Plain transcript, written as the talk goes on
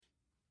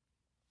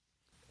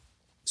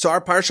So our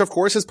Parsha, of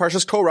course, is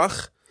Parsha's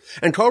Korach.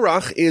 And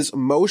Korach is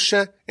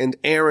Moshe and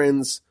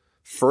Aaron's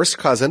first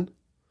cousin.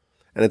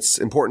 And it's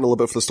important a little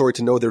bit for the story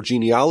to know their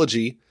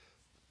genealogy.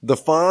 The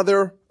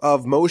father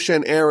of Moshe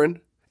and Aaron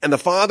and the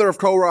father of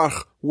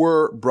Korach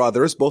were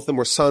brothers. Both of them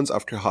were sons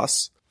of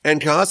Kehas. And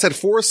Kehas had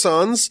 4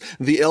 sons.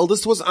 The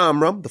eldest was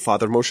Amram, the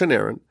father of Moshe and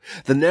Aaron.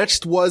 The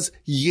next was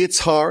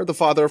Yitzhar, the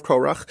father of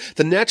Korach.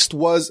 The next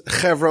was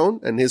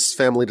Chevron, and his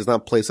family does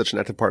not play such an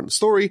active part in the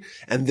story.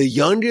 And the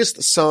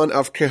youngest son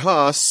of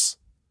Kehas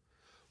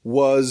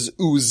was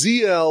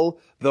Uziel,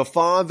 the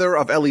father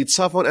of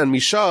Elitzaphan and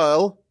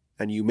Mishael.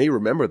 And you may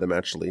remember them,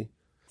 actually,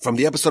 from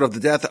the episode of the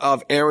death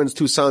of Aaron's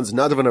 2 sons,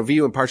 Nadav and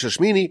Avihu, in Parsha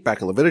Shmini,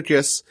 back in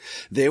Leviticus.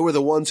 They were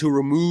the ones who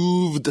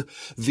removed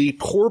the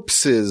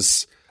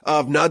corpses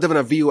of Nadav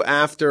and Avihu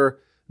after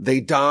they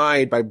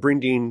died by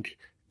bringing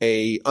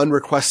a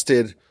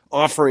unrequested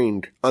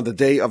offering on the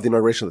day of the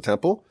inauguration of the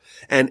temple.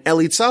 And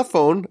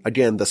Elitzaphan,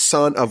 again, the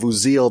son of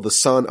Uziel, the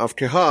son of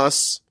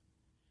Kehas,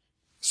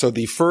 so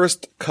the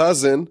first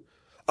cousin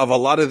of a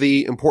lot of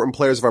the important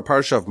players of our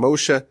Parsha, of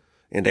Moshe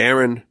and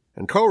Aaron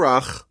and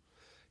Korach,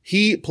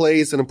 he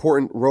plays an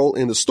important role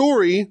in the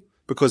story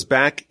because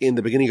back in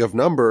the beginning of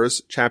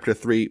Numbers, chapter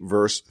 3,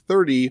 verse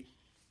 30,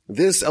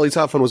 this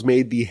Elitzaphan was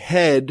made the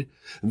head,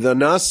 the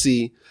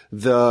Nasi,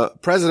 the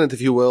president, if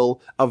you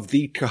will, of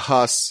the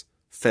Kehas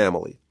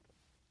family.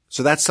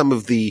 So that's some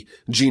of the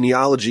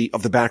genealogy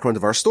of the background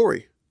of our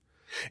story.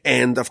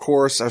 And of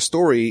course, our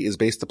story is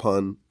based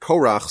upon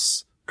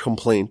Korach's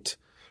complaint,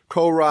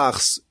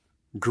 Korach's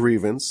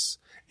grievance,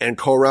 and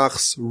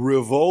Korach's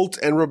revolt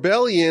and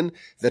rebellion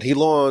that he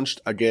launched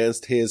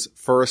against his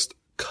first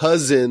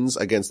cousins,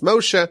 against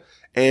Moshe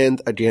and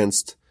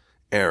against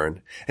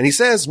Aaron. And he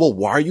says, well,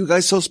 why are you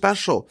guys so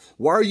special?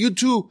 Why are you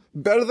two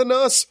better than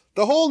us?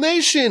 The whole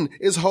nation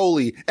is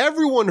holy.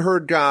 Everyone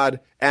heard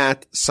God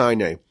at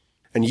Sinai.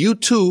 And you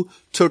two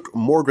took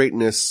more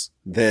greatness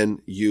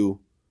than you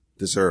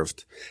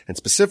deserved. And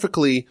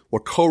specifically,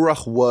 what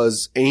Korach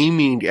was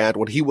aiming at,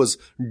 what he was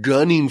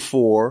gunning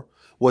for,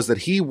 was that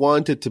he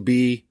wanted to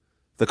be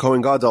the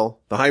Kohen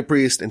Gadol, the high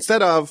priest,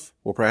 instead of,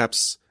 or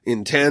perhaps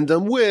in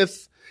tandem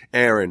with,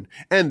 Aaron.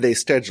 And they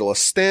schedule a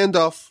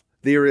standoff.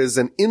 There is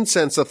an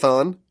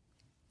incense-a-thon.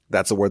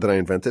 That's a word that I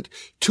invented.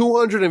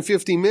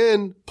 250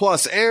 men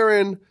plus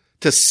Aaron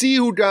to see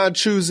who God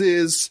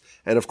chooses.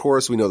 And of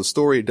course, we know the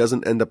story. It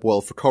doesn't end up well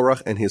for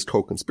Korach and his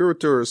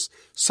co-conspirators.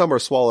 Some are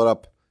swallowed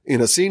up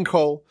in a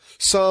sinkhole.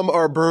 Some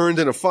are burned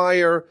in a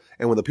fire.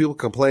 And when the people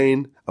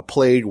complain, a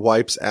plague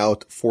wipes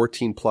out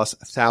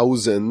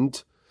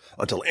 14,000+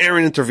 until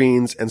Aaron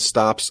intervenes and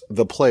stops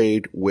the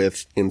plague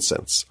with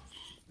incense.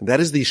 That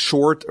is the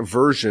short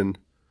version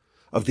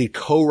of the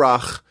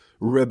Korach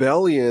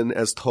rebellion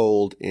as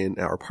told in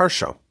our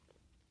Parsha.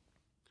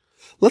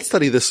 Let's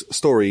study this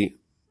story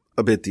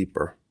a bit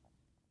deeper.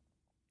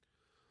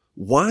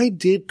 Why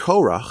did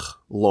Korach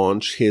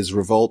launch his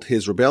revolt,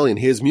 his rebellion,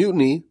 his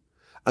mutiny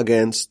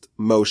against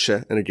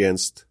Moshe and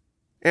against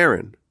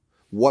Aaron?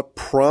 What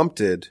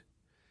prompted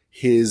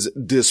his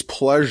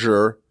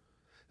displeasure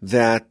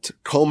that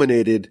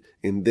culminated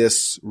in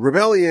this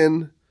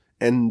rebellion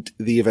and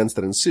the events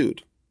that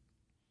ensued?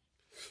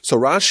 So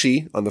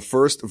Rashi, on the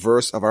first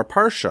verse of our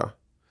Parsha,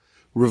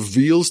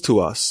 reveals to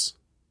us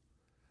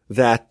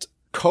that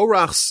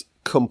Korach's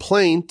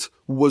complaint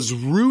was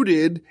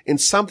rooted in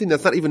something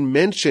that's not even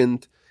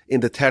mentioned in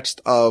the text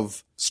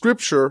of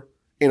Scripture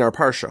in our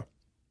Parsha.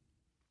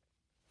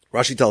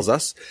 Rashi tells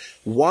us,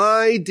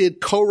 why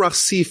did Korach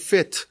see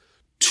fit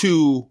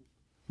to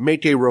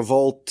make a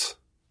revolt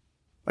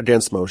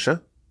against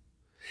Moshe?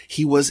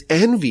 He was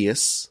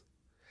envious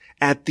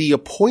at the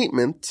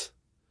appointment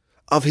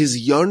of his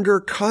younger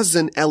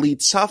cousin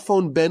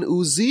Elitzaphan ben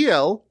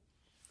Uziel,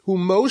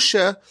 whom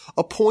Moshe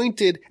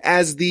appointed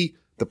as the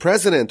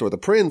president or the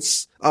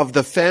prince of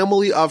the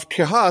family of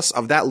Kehas,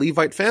 of that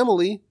Levite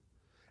family,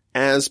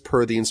 as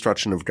per the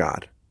instruction of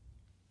God.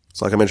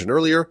 So like I mentioned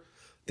earlier,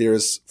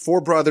 there's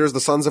 4 brothers, the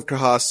sons of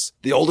Kehas.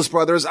 The oldest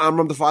brother is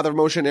Amram, the father of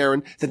Moshe and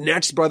Aaron. The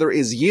next brother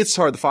is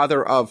Yitzhar, the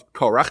father of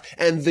Korach.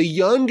 And the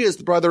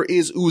youngest brother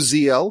is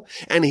Uziel.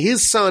 And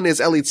his son is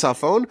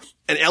Elitzaphan.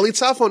 And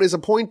Elitzaphan is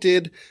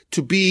appointed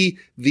to be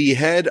the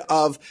head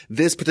of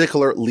this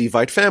particular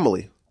Levite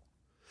family.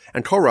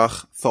 And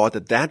Korach thought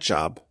that that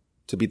job,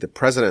 to be the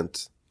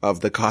president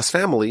of the Kehas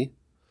family,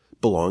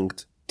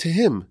 belonged to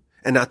him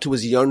and not to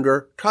his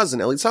younger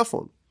cousin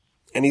Elitzaphan.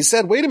 And he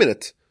said, wait a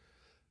minute.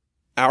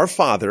 Our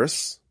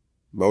fathers,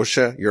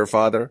 Moshe, your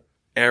father,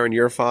 Aaron,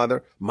 your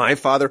father, my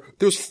father,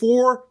 there's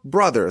 4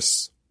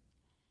 brothers.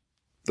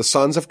 The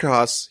sons of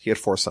Kehas, he had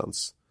 4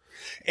 sons.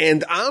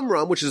 And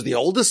Amram, which is the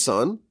oldest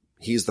son,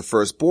 he's the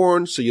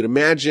firstborn, so you'd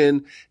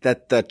imagine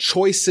that the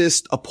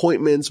choicest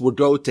appointments would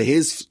go to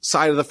his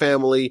side of the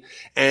family.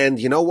 And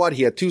you know what?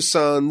 He had 2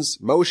 sons,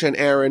 Moshe and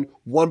Aaron.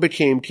 One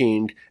became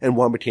king and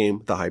one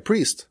became the high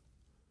priest.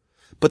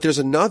 But there's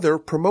another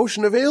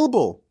promotion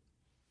available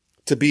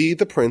to be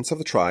the prince of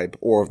the tribe,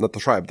 or not the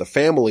tribe, the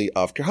family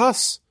of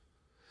Kehas.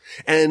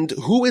 And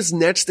who is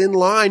next in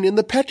line in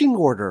the pecking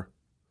order?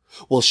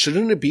 well,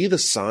 shouldn't it be the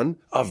son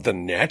of the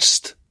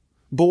next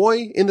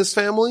boy in this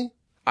family,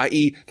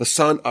 i.e. the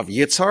son of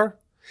Yitzhar?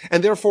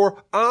 And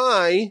therefore,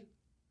 I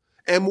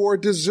am more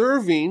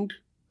deserving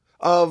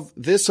of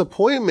this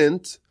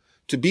appointment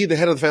to be the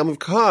head of the family of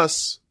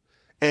Kahas.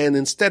 And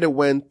instead it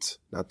went,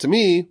 not to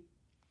me,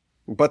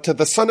 but to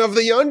the son of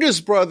the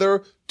youngest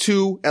brother,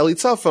 to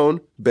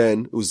Elitzaphan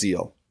ben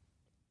Uziel.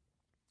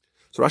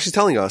 So Rashi's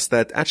telling us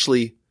that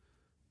actually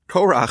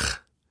Korach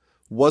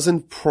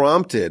wasn't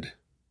prompted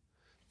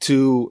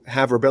to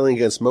have rebellion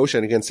against Moshe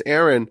and against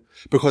Aaron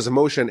because of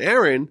Moshe and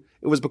Aaron.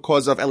 It was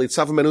because of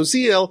Elitzaphan ben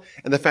Uziel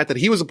and the fact that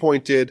he was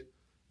appointed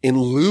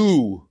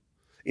instead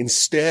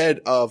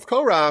of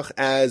Korach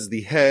as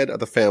the head of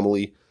the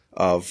family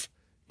of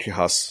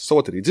Kahas. So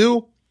what did he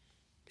do?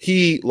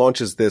 He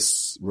launches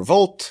this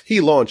revolt,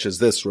 he launches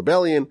this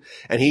rebellion,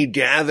 and he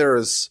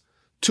gathers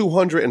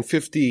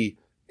 250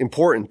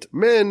 important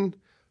men,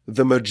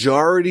 the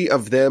majority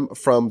of them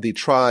from the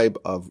tribe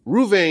of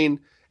Ruvain,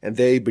 and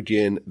they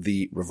begin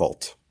the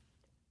revolt.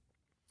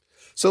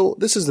 So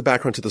this is the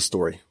background to the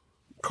story.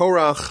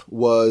 Korach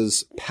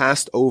was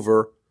passed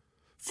over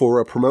for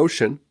a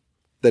promotion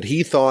that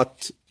he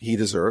thought he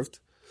deserved,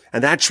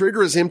 and that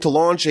triggers him to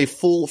launch a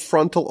full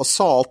frontal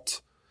assault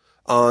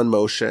on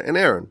Moshe and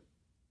Aaron.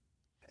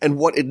 And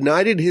what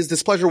ignited his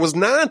displeasure was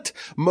not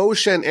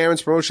Moshe and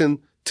Aaron's promotion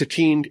to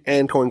king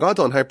and Kohen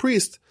Gadol and high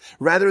priest,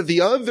 rather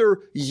the other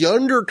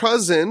younger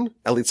cousin,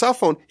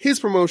 Elitzaphan, his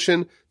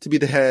promotion to be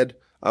the head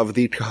of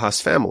the Kahas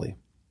family.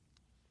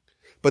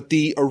 But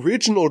the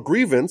original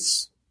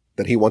grievance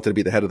that he wanted to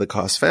be the head of the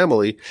Kahas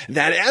family,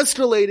 that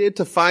escalated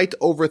to fight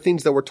over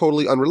things that were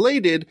totally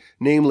unrelated,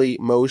 namely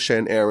Moshe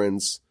and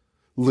Aaron's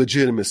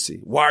legitimacy.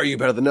 Why are you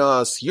better than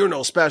us? You're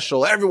no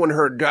special. Everyone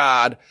heard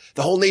God.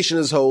 The whole nation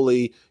is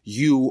holy.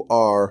 You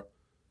are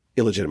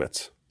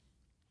illegitimate.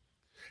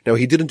 Now,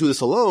 he didn't do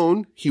this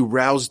alone. He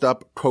roused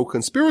up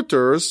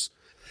co-conspirators,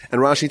 and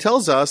Rashi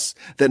tells us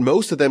that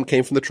most of them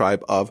came from the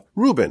tribe of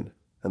Reuben.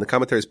 And the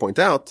commentaries point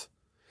out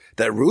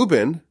that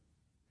Reuben,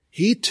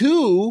 he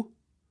too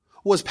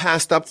was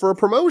passed up for a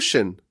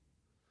promotion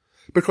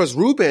because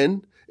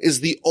Reuben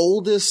is the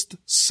oldest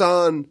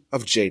son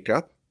of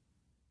Jacob.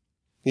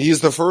 He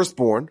is the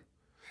firstborn,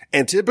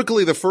 and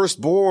typically the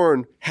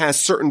firstborn has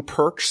certain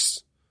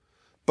perks,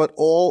 but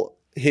all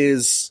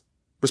his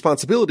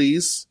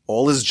responsibilities,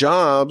 all his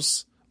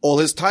jobs, all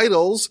his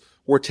titles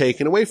were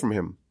taken away from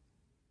him.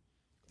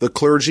 The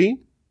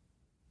clergy,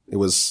 it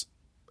was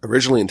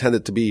originally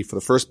intended to be for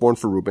the firstborn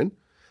for Reuben.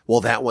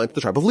 Well, that went to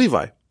the tribe of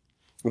Levi.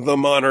 The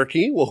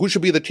monarchy, well, who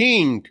should be the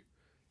king?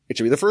 It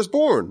should be the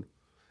firstborn.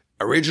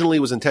 Originally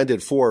was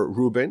intended for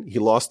Reuben. He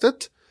lost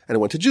it, and it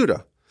went to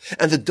Judah.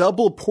 And the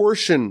double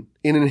portion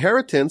in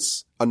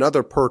inheritance,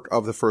 another perk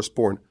of the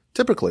firstborn,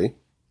 typically,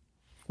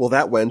 well,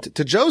 that went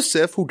to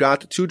Joseph, who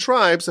got 2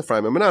 tribes,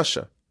 Ephraim and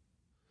Manasseh.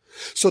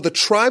 So the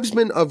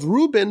tribesmen of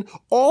Reuben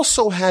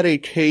also had a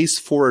case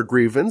for a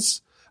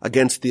grievance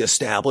against the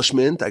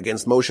establishment,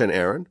 against Moshe and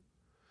Aaron.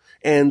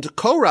 And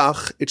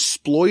Korach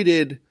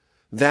exploited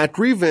that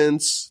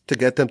grievance to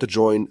get them to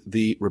join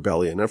the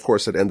rebellion. And of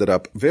course, it ended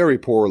up very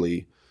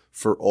poorly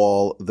for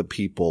all the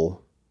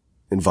people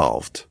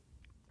involved.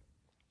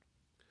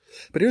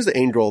 But here's the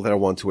angle that I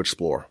want to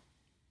explore.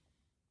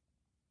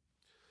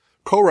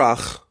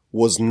 Korach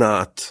was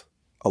not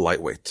a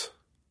lightweight.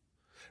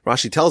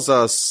 Rashi tells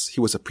us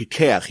he was a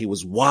pikeach, he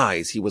was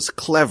wise, he was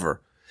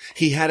clever.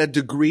 He had a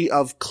degree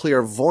of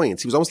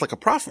clairvoyance. He was almost like a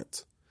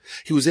prophet.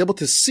 He was able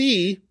to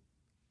see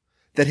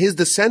that his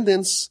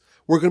descendants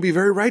were going to be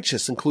very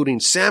righteous, including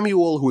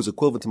Samuel, who was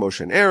equivalent to Moshe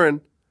and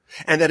Aaron,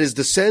 and that his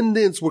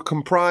descendants would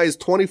comprise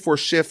 24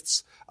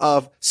 shifts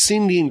of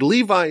singing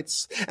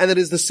Levites, and that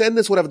his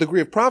descendants would have a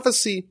degree of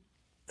prophecy,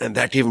 and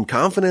that gave him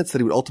confidence that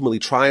he would ultimately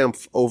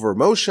triumph over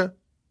Moshe.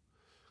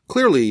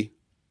 Clearly,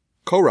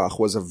 Korach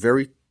was a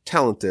very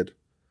talented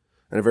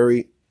and a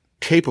very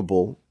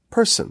capable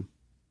person.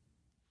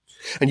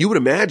 And you would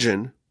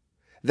imagine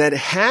that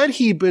had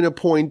he been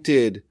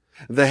appointed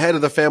the head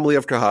of the family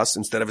of Kahas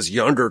instead of his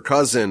younger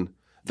cousin,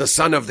 the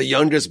son of the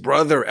youngest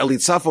brother,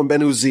 Elitzaphan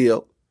ben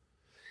Uziel,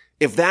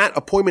 if that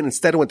appointment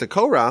instead went to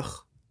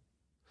Korach,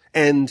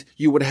 and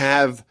you would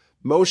have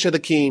Moshe the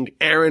king,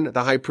 Aaron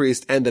the high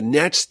priest, and the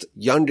next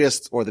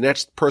youngest or the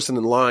next person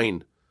in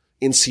line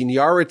in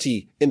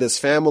seniority in this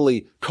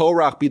family,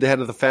 Korach be the head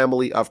of the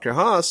family of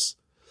Kahas,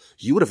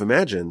 you would have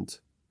imagined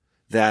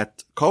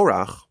that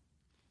Korach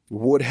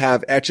would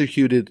have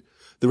executed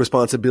the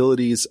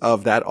responsibilities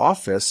of that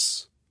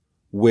office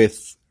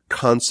with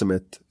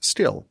consummate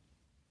skill.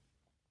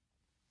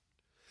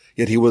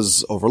 Yet he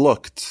was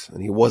overlooked,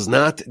 and he was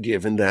not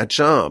given that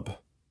job.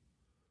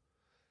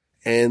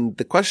 And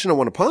the question I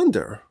want to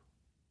ponder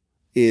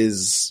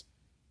is,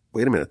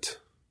 wait a minute,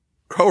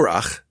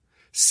 Korach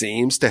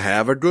seems to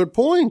have a good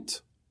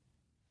point.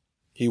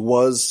 He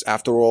was,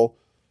 after all,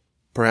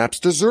 perhaps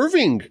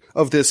deserving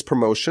of this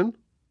promotion,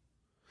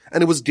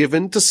 and it was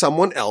given to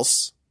someone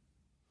else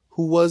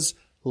who was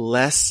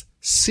less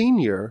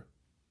senior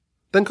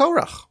than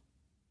Korach.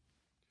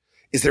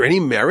 Is there any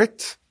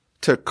merit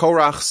to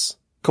Korach's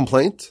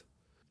complaint?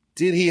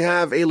 Did he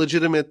have a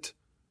legitimate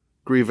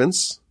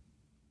grievance?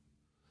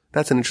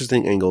 That's an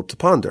interesting angle to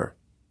ponder.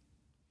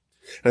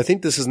 And I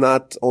think this is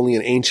not only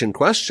an ancient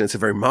question, it's a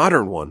very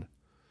modern one.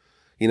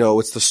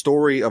 It's the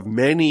story of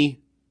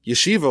many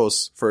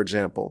yeshivos, for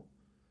example,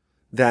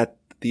 that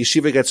the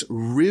yeshiva gets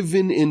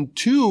riven in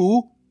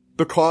two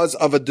because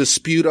of a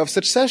dispute of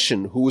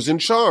succession. Who is in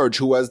charge?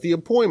 Who has the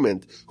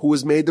appointment? Who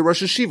is made the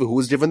Rosh Yeshiva? Who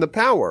is given the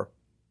power?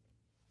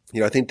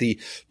 I think the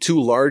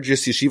two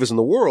largest yeshivas in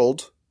the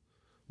world,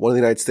 one in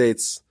the United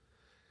States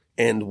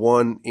and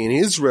one in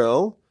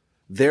Israel,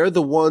 they're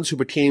the ones who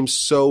became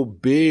so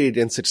big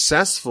and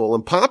successful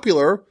and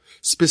popular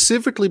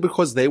specifically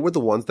because they were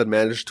the ones that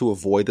managed to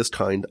avoid this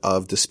kind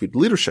of disputed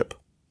leadership.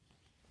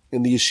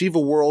 In the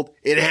yeshiva world,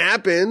 it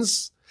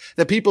happens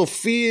that people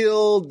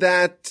feel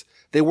that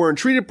they weren't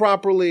treated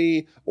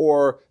properly,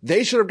 or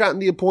they should have gotten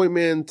the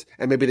appointment,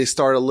 and maybe they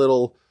start a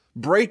little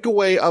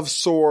breakaway of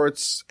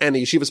sorts, and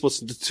the yeshiva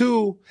splits into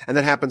two, and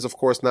that happens, of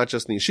course, not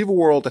just in the yeshiva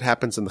world, it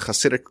happens in the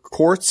Hasidic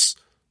courts.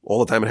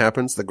 All the time it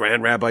happens. The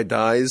grand rabbi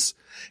dies,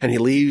 and he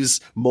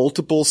leaves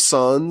multiple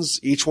sons,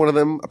 each one of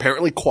them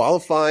apparently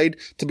qualified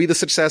to be the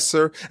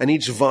successor, and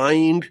each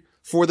vying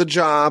for the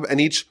job, and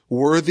each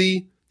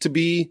worthy to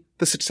be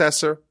the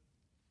successor.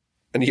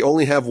 And you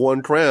only have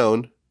one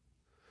crown,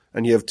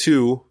 and you have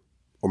two,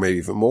 or maybe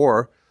even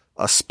more,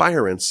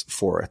 aspirants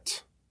for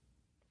it.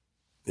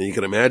 And you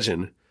can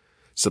imagine,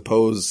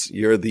 suppose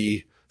you're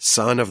the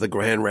son of the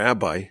grand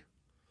rabbi,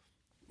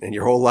 and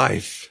your whole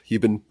life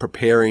you've been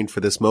preparing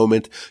for this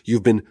moment,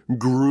 you've been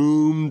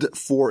groomed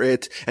for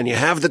it, and you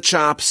have the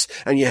chops,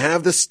 and you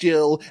have the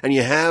skill, and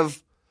you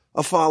have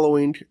a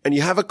following, and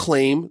you have a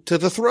claim to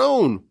the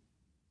throne.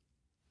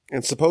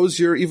 And suppose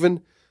you're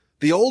even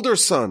the older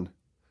son,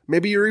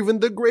 maybe you're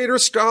even the greater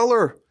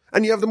scholar,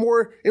 and you have the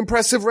more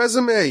impressive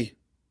resume,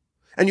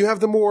 and you have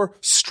the more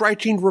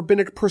striking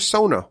rabbinic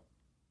persona.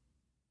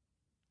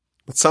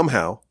 But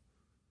somehow,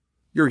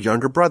 your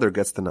younger brother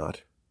gets the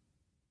nod.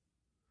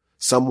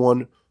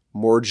 Someone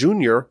more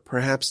junior,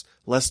 perhaps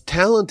less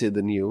talented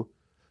than you,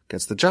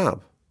 gets the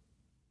job.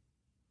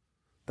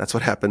 That's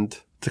what happened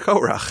to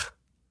Korach.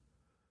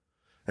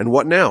 And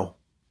what now?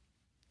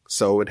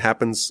 So it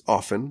happens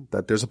often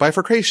that there's a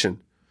bifurcation.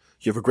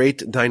 You have a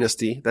great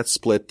dynasty that's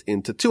split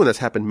into two, and that's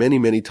happened many,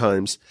 many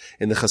times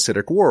in the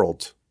Hasidic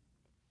world.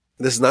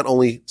 This is not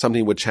only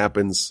something which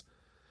happens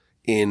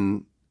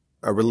in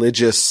a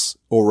religious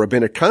or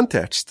rabbinic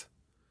context.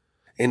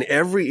 In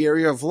every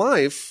area of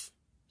life,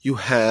 you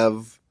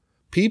have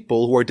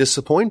people who are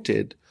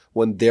disappointed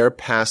when they're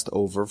passed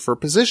over for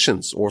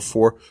positions or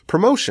for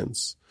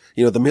promotions.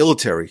 The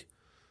military.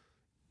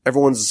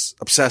 Everyone's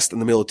obsessed in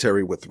the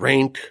military with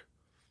rank,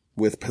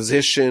 with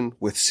position,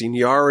 with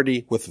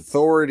seniority, with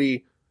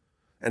authority,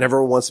 and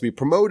everyone wants to be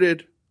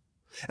promoted,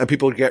 and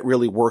people get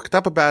really worked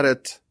up about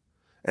it,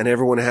 and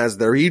everyone has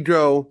their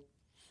ego.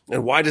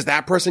 And why does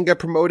that person get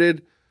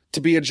promoted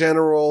to be a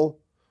general?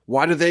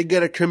 Why do they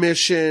get a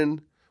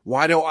commission?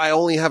 Why do I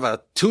only have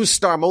a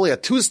 2-star? I'm only a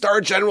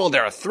 2-star general.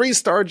 They're a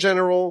 3-star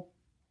general.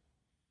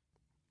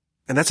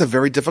 And that's a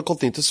very difficult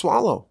thing to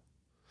swallow.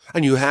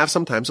 And you have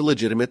sometimes a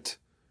legitimate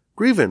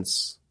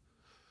grievance.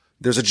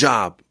 There's a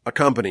job, a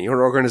company, or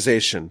an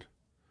organization,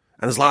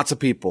 and there's lots of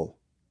people.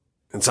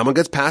 And someone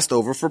gets passed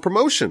over for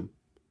promotion.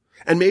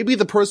 And maybe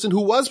the person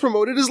who was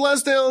promoted is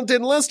less talented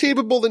and less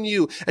capable than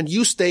you, and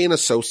you stay an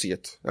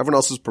associate. Everyone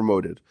else is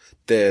promoted.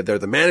 They're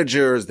the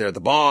managers, they're the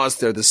boss,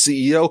 they're the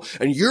CEO,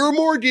 and you're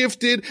more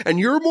gifted, and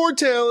you're more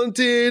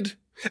talented,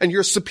 and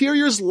your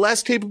superior's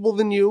less capable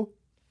than you.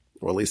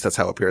 Or at least that's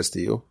how it appears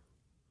to you.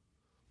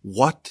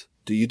 What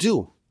do you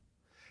do?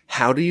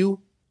 How do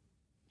you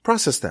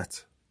process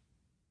that?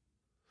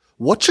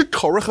 What should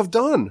Korach have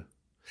done?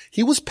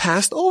 He was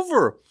passed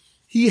over.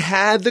 He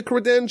had the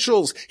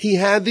credentials. He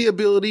had the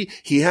ability.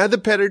 He had the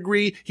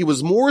pedigree. He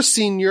was more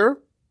senior.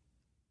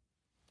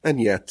 And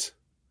yet,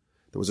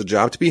 there was a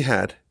job to be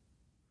had.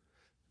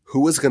 Who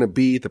was going to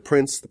be the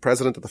prince, the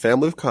president of the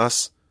family of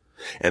Kas?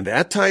 And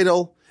that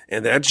title,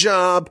 and that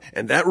job,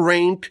 and that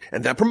rank,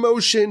 and that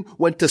promotion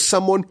went to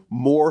someone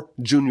more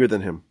junior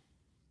than him.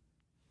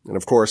 And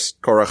of course,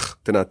 Korach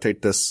did not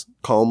take this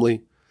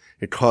calmly.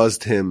 It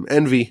caused him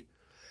envy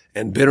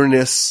and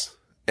bitterness,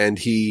 and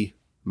he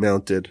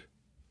mounted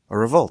a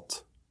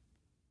revolt.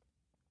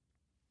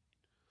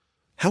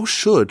 How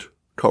should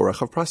Korach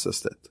have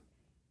processed it?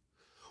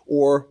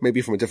 Or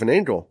maybe from a different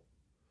angle,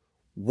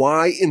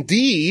 why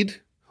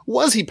indeed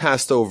was he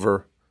passed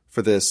over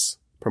for this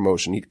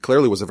promotion? He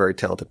clearly was a very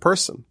talented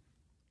person.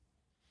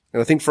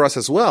 And I think for us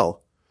as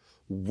well,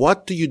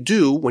 what do you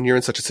do when you're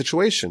in such a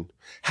situation?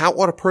 How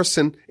ought a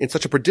person in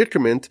such a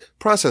predicament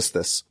process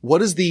this?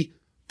 What is the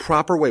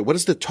proper way? What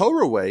is the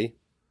Torah way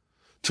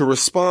to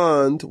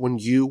respond when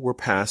you were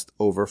passed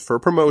over for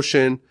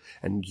promotion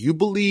and you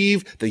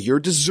believe that you're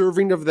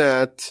deserving of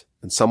that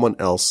and someone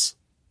else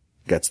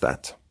gets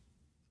that?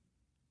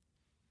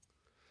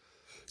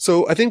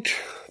 So I think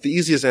the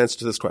easiest answer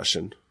to this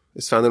question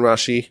is found in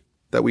Rashi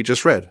that we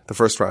just read, the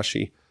first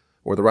Rashi,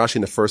 or the Rashi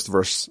in the first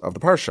verse of the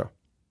Parsha.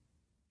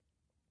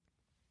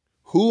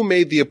 Who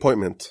made the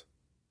appointment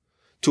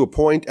to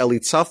appoint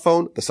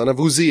Elitzaphan, the son of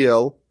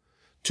Uziel,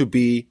 to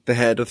be the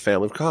head of the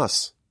family of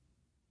Kohath?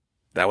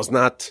 That was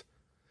not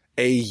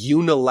a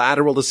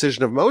unilateral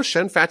decision of Moshe.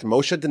 In fact,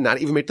 Moshe did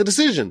not even make the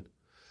decision.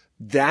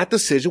 That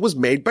decision was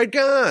made by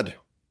God.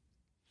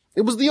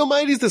 It was the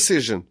Almighty's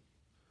decision,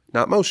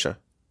 not Moshe.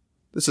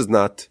 This is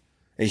not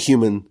a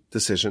human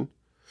decision.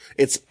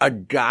 It's a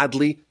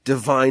godly,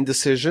 divine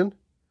decision,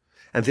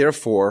 and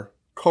therefore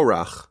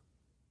Korach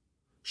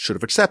should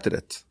have accepted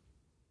it.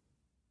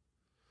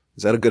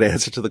 Is that a good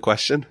answer to the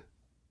question?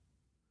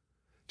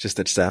 Just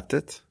accept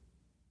it?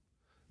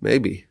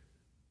 Maybe.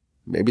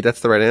 Maybe that's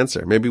the right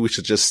answer. Maybe we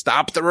should just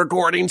stop the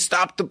recording,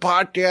 stop the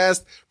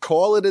podcast,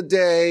 call it a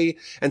day,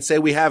 and say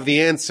we have the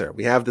answer.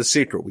 We have the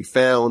secret. We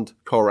found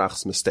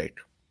Korach's mistake.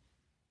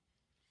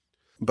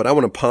 But I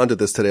want to ponder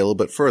this today a little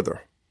bit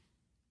further.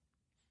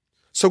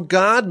 So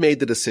God made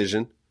the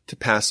decision to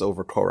pass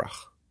over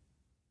Korach.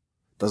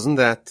 Doesn't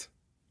that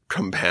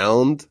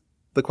compound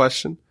the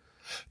question?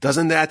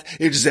 Doesn't that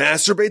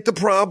exacerbate the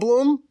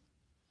problem?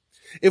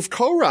 If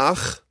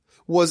Korach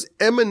was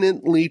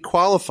eminently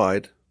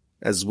qualified,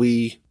 as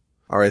we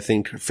are, I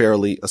think,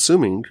 fairly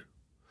assuming,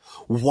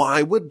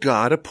 why would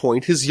God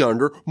appoint his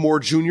younger, more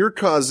junior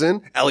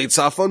cousin,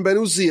 Elitzaphan ben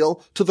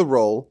Uziel, to the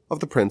role of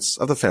the prince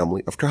of the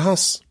family of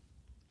Kohath?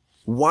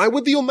 Why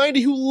would the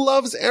Almighty, who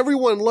loves every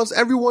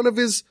one of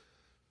his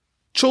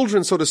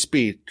children, so to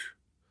speak,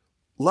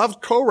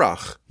 loved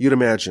Korach, you'd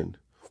imagine?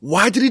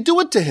 Why did he do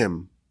it to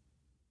him?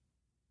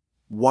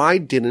 Why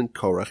didn't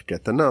Korach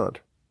get the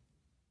nod?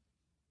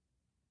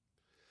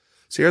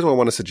 So here's what I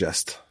want to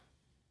suggest.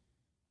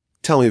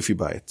 Tell me if you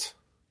buy it.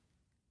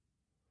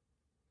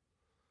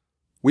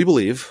 We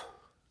believe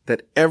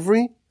that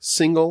every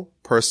single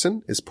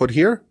person is put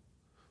here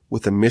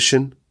with a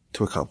mission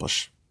to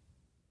accomplish.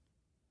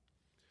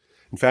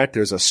 In fact,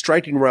 there's a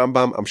striking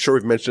Rambam. I'm sure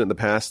we've mentioned it in the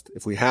past.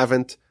 If we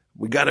haven't,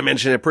 we got to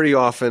mention it pretty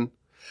often.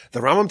 The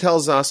Rambam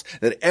tells us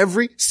that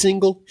every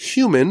single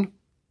human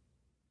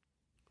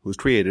who's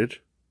created,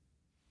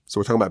 so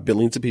we're talking about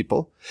billions of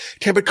people,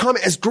 can become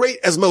as great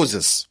as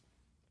Moses.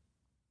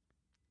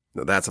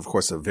 Now that's, of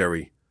course, a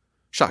very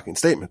shocking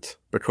statement,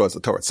 because the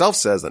Torah itself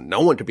says that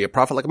no one can be a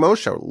prophet like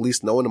Moshe, or at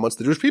least no one amongst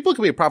the Jewish people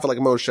can be a prophet like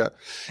Moshe,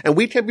 and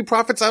we can't be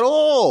prophets at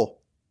all.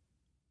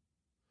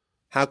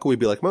 How can we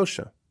be like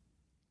Moshe?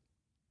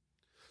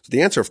 So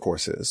the answer, of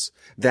course, is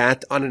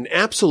that on an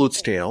absolute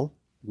scale,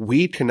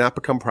 we cannot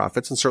become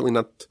prophets, and certainly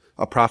not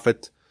a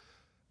prophet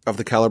of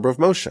the caliber of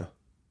Moshe.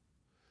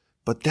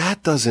 But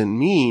that doesn't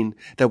mean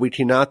that we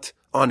cannot,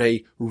 on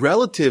a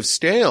relative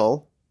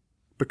scale,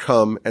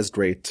 become as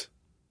great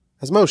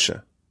as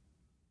Moshe.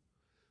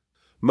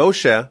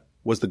 Moshe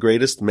was the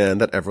greatest man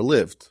that ever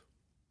lived.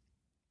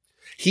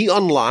 He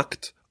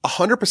unlocked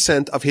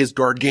 100% of his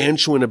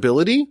gargantuan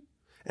ability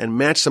and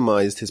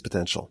maximized his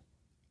potential.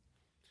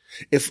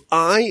 If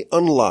I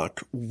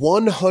unlock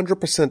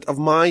 100% of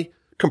my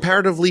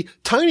comparatively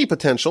tiny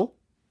potential,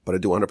 but I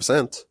do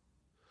 100%,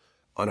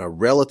 on a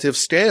relative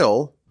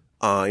scale,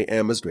 I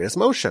am as great as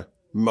Moshe.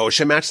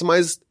 Moshe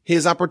maximized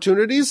his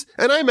opportunities,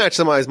 and I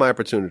maximize my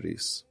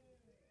opportunities.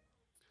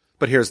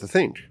 But here's the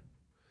thing.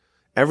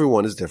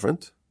 Everyone is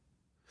different.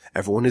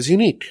 Everyone is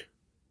unique.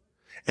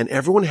 And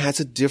everyone has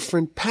a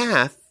different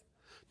path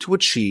to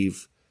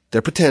achieve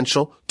their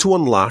potential, to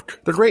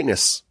unlock their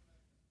greatness.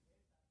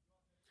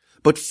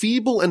 But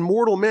feeble and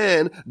mortal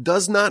man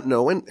does not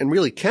know, and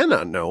really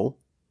cannot know,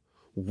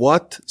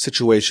 what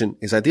situation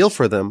is ideal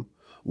for them,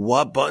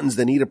 what buttons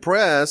they need to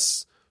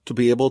press to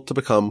be able to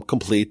become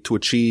complete, to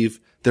achieve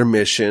their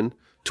mission,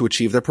 to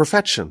achieve their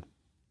perfection.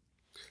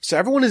 So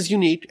everyone is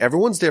unique,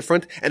 everyone's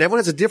different, and everyone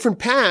has a different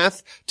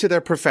path to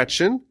their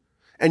perfection,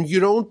 and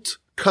you don't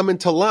come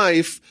into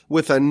life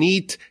with a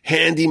neat,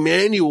 handy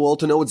manual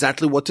to know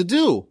exactly what to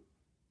do.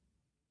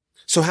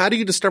 So how do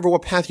you discover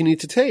what path you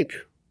need to take?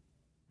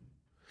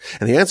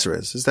 And the answer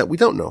is that we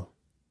don't know.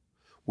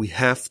 We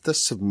have to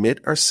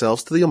submit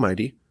ourselves to the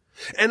Almighty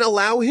and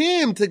allow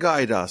Him to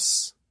guide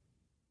us.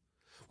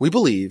 We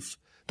believe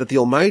that the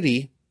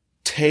Almighty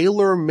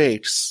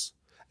tailor-makes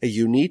a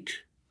unique,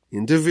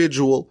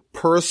 individual,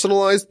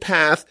 personalized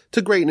path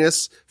to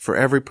greatness for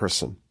every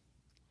person.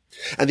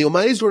 And the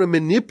Almighty is going to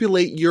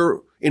manipulate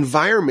your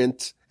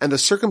environment and the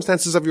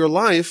circumstances of your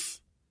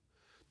life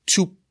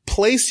to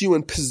place you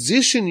and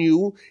position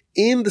you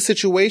in the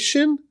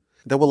situation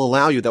that will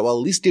allow you, that will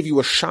at least give you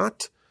a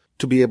shot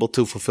to be able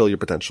to fulfill your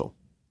potential.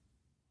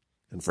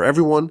 And for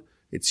everyone,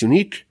 it's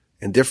unique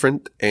and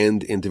different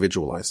and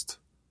individualized.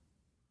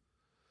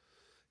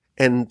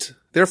 And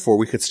therefore,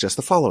 we could suggest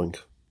the following.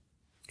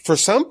 For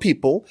some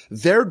people,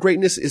 their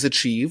greatness is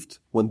achieved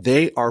when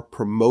they are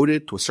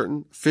promoted to a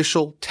certain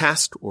official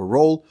task or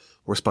role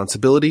or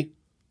responsibility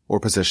or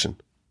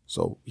position.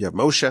 So you have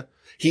Moshe.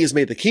 He is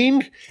made the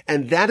king,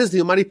 and that is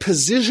the Almighty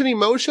positioning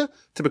Moshe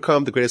to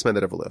become the greatest man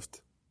that ever lived.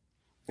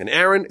 And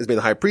Aaron is made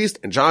the high priest,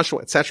 and Joshua,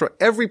 etc.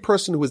 Every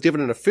person who was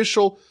given an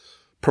official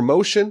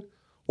promotion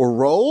or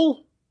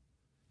role,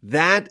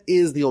 that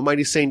is the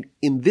Almighty saying,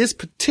 in this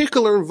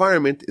particular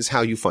environment is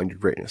how you find your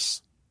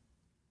greatness.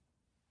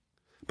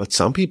 But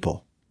some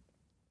people,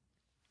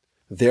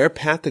 their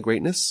path to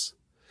greatness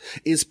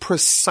is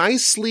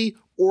precisely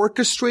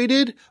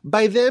orchestrated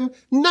by them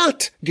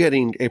not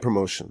getting a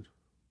promotion.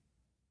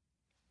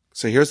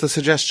 So here's the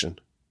suggestion.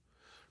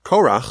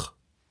 Korach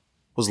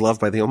was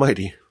loved by the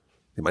Almighty.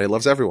 The Almighty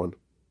loves everyone.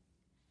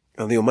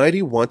 And the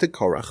Almighty wanted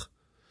Korach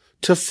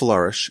to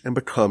flourish and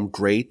become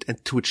great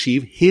and to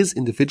achieve his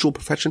individual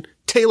perfection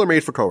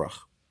tailor-made for Korach.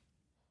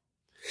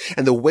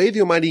 And the way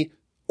the Almighty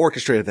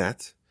orchestrated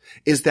that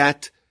is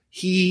that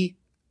he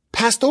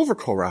passed over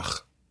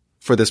Korach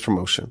for this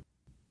promotion.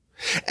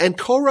 And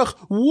Korach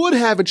would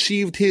have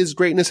achieved his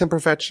greatness and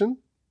perfection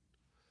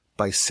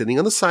by sitting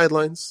on the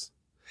sidelines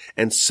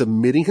and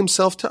submitting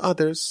himself to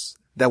others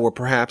that were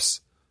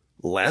perhaps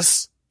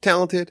less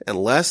talented and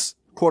less,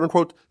 quote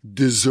unquote,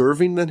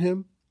 deserving than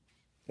him.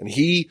 And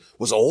he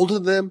was older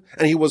than them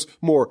and he was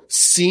more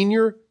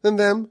senior than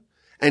them,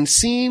 and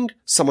seeing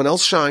someone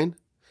else shine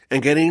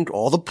and getting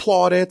all the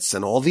plaudits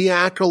and all the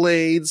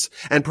accolades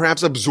and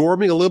perhaps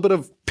absorbing a little bit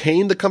of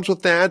pain that comes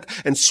with that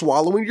and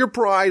swallowing your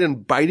pride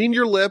and biting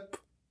your lip.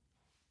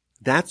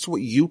 That's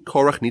what you,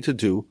 Korach, need to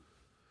do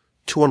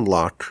to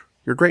unlock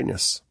your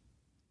greatness.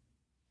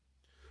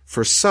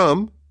 For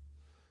some,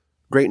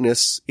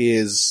 greatness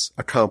is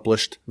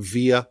accomplished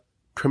via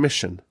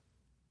commission.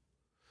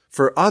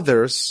 For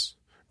others,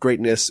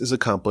 greatness is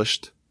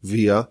accomplished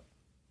via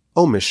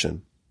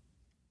omission.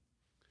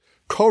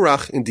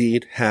 Korach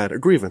indeed had a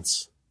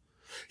grievance.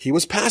 He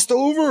was passed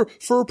over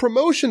for a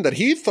promotion that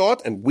he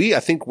thought, and we,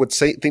 I think, would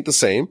think the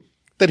same,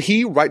 that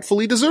he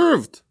rightfully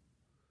deserved.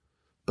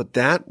 But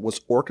that was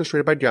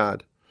orchestrated by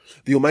God.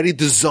 The Almighty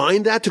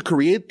designed that to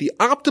create the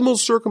optimal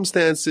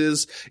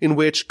circumstances in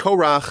which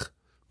Korach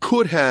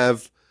could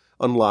have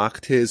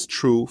unlocked his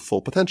true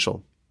full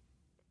potential.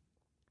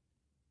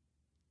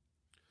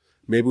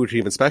 Maybe we could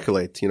even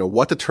speculate,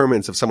 what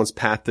determines if someone's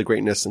path to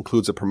greatness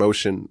includes a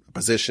promotion, a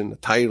position, a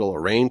title, a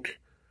rank,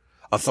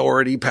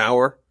 authority,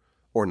 power,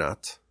 or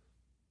not.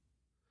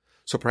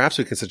 So perhaps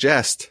we can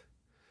suggest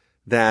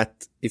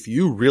that if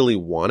you really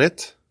want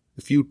it,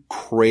 if you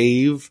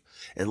crave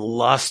and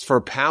lust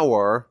for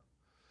power,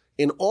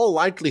 in all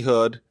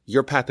likelihood,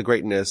 your path to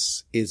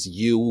greatness is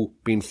you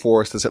being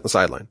forced to sit on the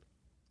sideline.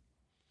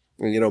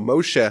 And,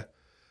 Moshe,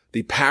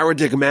 the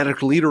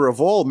paradigmatic leader of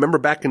all, remember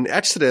back in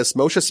Exodus,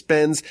 Moshe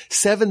spends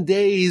 7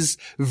 days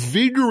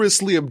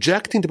vigorously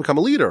objecting to become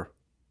a leader.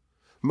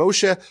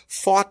 Moshe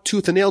fought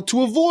tooth and nail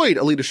to avoid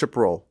a leadership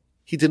role.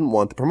 He didn't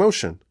want the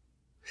promotion.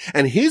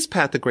 And his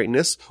path to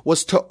greatness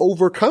was to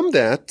overcome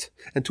that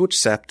and to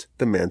accept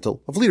the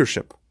mantle of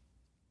leadership.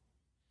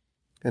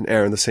 And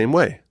Aaron the same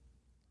way.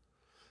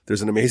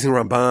 There's an amazing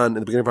Ramban in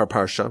the beginning of our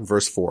Parsha,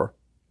 verse 4.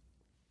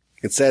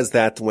 It says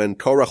that when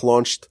Korach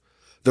launched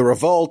the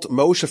revolt,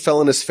 Moshe fell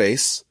on his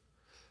face.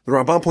 The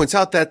Ramban points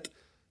out that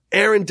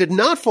Aaron did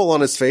not fall on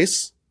his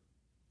face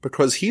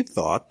because he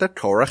thought that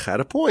Korach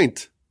had a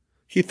point.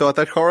 He thought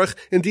that Korach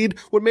indeed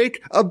would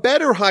make a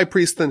better high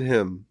priest than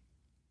him.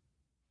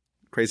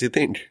 Crazy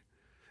thing.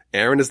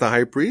 Aaron is the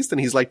high priest and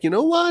he's like, you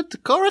know what?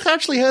 Korach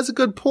actually has a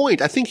good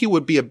point. I think he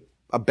would be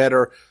a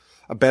better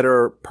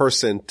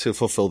person to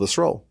fulfill this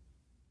role.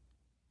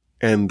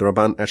 And the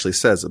Ramban actually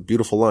says a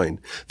beautiful line.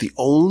 The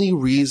only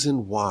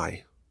reason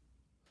why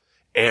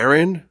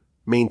Aaron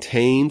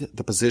maintained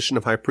the position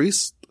of high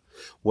priest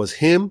was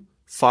him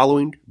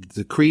following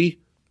the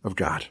decree of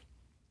God.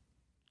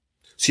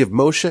 So you have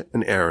Moshe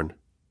and Aaron.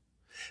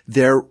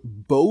 They're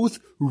both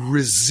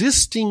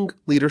resisting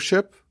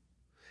leadership,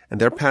 and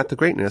their path to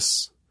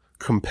greatness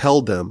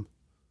compelled them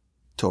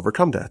to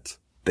overcome that.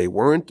 They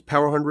weren't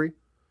power hungry.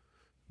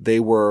 They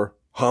were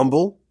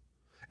humble,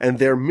 and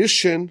their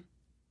mission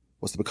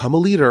was to become a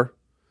leader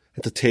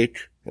and to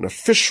take an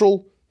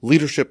official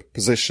leadership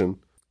position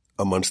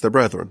amongst their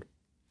brethren.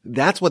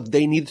 That's what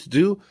they needed to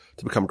do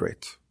to become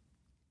great.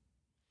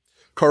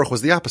 Korach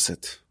was the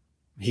opposite.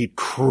 He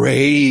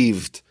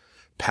craved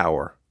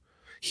power.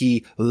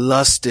 He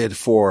lusted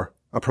for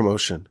a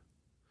promotion.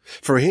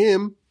 For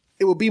him,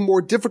 it would be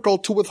more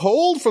difficult to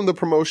withhold from the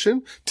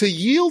promotion, to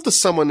yield to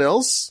someone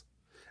else,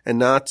 and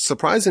not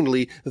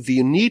surprisingly, the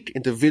unique,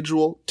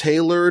 individual,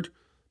 tailored,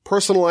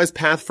 personalized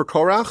path for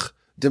Korach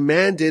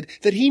demanded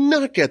that he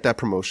not get that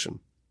promotion.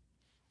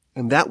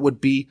 And that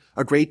would be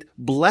a great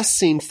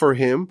blessing for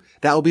him.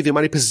 That would be the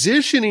Almighty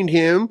positioning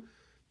him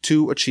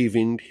to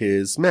achieving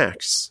his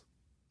max.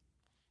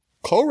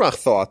 Korach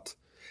thought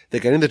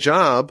that getting the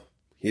job,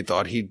 he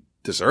thought he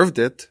deserved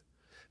it.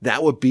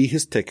 That would be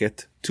his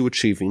ticket to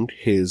achieving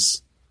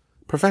his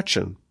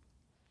perfection.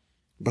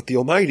 But the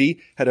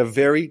Almighty had a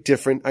very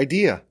different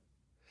idea.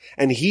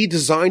 And he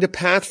designed a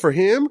path for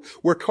him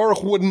where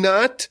Korach would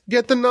not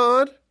get the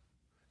nod.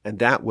 And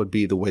that would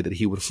be the way that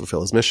he would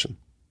fulfill his mission.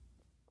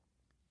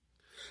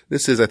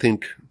 This is, I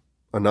think,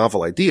 a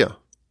novel idea. It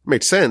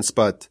makes sense,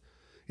 but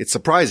it's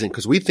surprising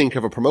because we think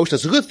of a promotion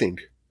as a good thing.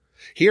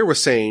 Here we're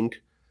saying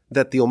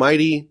that the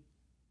Almighty,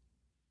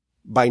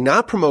 by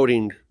not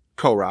promoting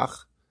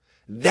Korach,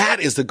 that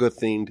is the good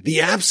thing.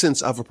 The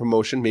absence of a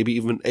promotion, maybe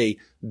even a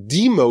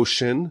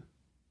demotion,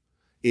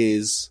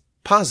 is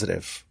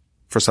positive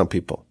for some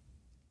people.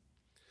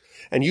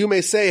 And you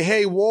may say,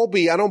 hey,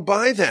 Wolby, I don't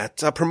buy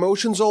that. A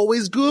promotion's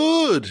always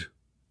good.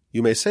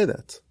 You may say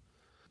that.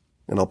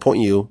 And I'll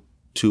point you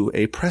to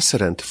a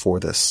precedent for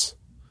this.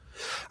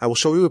 I will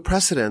show you a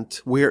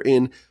precedent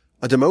wherein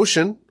a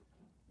demotion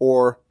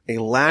or a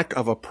lack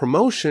of a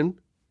promotion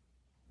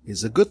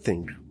is a good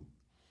thing.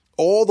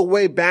 All the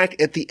way back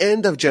at the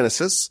end of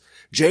Genesis,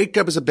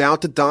 Jacob is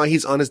about to die.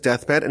 He's on his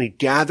deathbed, and he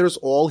gathers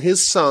all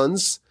his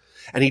sons,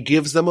 and he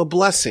gives them a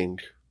blessing.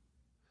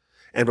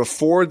 And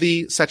before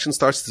the section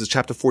starts, this is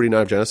chapter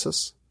 49 of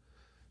Genesis,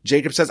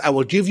 Jacob says, I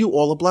will give you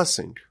all a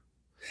blessing.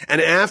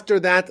 And after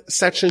that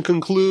section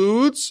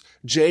concludes,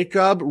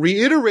 Jacob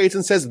reiterates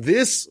and says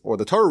this, or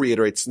the Torah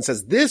reiterates and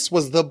says, this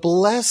was the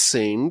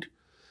blessing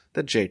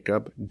that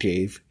Jacob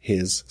gave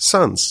his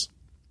sons.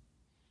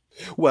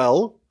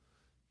 Well,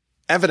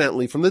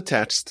 evidently from the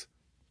text,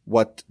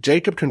 what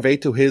Jacob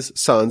conveyed to his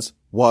sons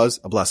was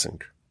a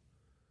blessing.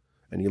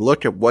 And you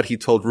look at what he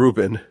told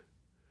Reuben,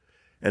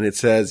 and it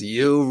says,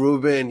 you,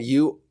 Reuben,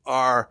 you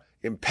are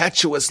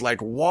impetuous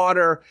like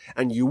water,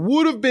 and you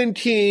would have been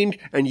king,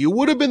 and you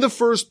would have been the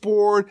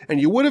firstborn,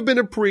 and you would have been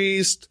a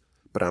priest,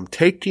 but I'm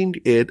taking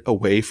it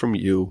away from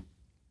you.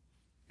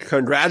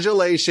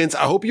 Congratulations.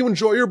 I hope you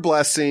enjoy your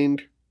blessing.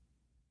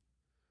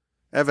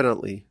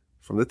 Evidently,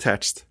 from the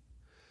text,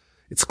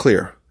 it's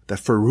clear that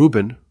for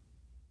Reuben,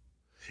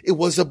 it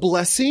was a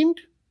blessing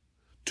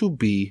to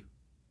be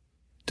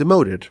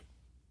demoted.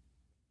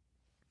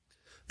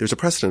 There's a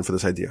precedent for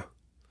this idea,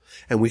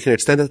 and we can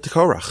extend it to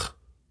Korach.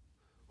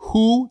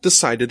 Who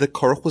decided that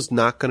Korach was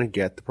not going to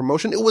get the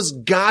promotion? It was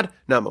God,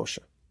 not Moshe.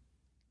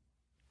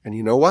 And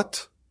you know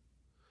what?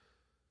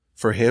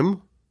 For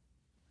him,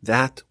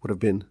 that would have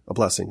been a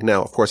blessing.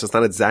 Now, of course, it's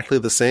not exactly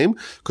the same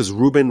because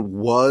Reuben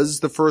was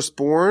the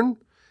firstborn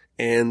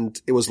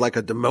and it was like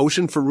a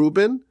demotion for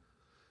Reuben.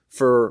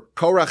 For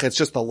Korach, it's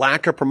just a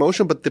lack of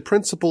promotion, but the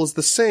principle is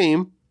the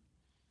same,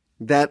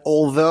 that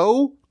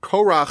although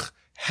Korach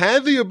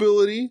had the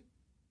ability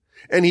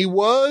and he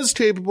was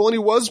capable and he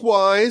was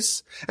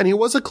wise and he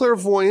was a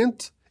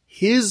clairvoyant,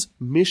 his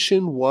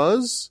mission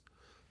was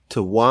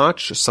to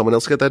watch someone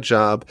else get that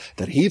job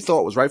that he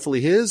thought was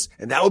rightfully his,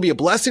 and that would be a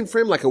blessing for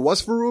him like it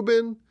was for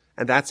Reuben,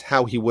 and that's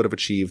how he would have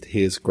achieved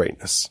his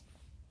greatness.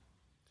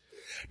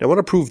 Now I want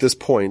to prove this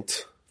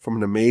point from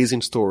an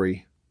amazing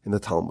story in the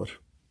Talmud.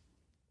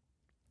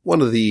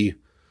 One of the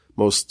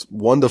most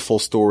wonderful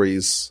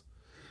stories.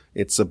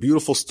 It's a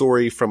beautiful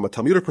story from a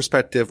Talmudic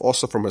perspective,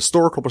 also from a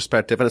historical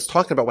perspective, and it's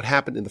talking about what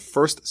happened in the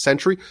first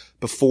century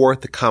before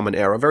the Common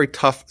Era, a very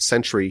tough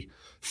century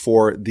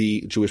for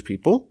the Jewish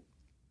people.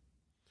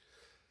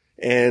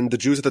 And the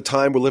Jews at the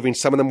time were living,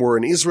 some of them were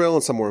in Israel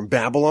and some were in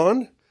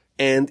Babylon.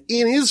 And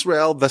in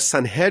Israel, the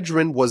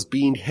Sanhedrin was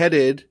being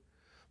headed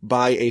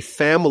by a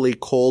family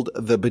called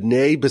the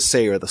Bnei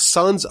Beseira, the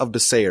sons of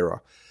Beseira.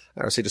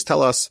 Our sages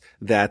tell us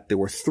that there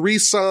were 3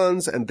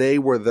 sons and they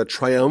were the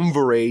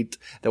triumvirate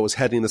that was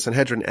heading the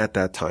Sanhedrin at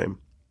that time.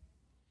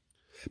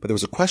 But there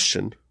was a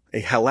question,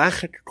 a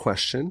halachic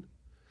question,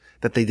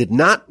 that they did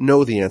not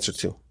know the answer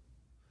to.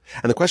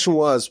 And the question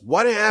was,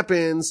 what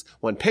happens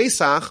when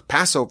Pesach,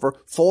 Passover,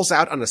 falls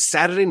out on a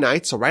Saturday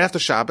night, so right after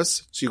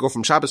Shabbos, so you go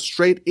from Shabbos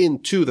straight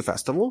into the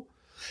festival,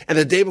 and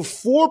the day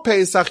before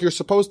Pesach, you're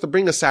supposed to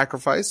bring a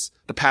sacrifice,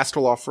 the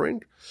paschal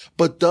offering,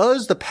 but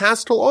does the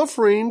paschal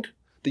offering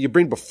that you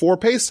bring before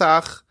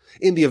Pesach,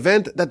 in the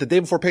event that the day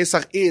before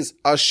Pesach is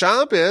a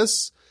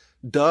Shabbos,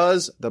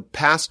 does the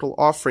paschal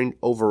offering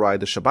override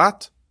the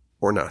Shabbat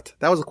or not?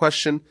 That was a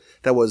question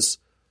that was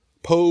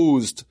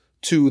posed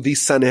to the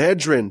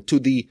Sanhedrin, to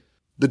the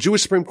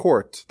Jewish Supreme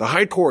Court, the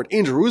High Court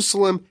in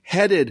Jerusalem,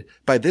 headed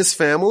by this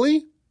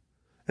family,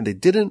 and they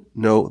didn't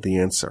know the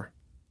answer.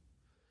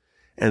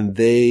 And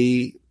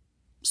they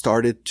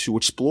started to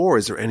explore,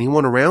 is there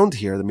anyone around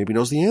here that maybe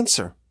knows the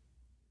answer?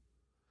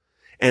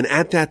 And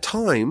at that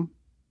time,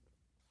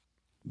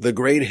 the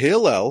great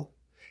Hillel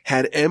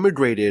had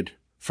emigrated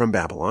from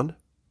Babylon,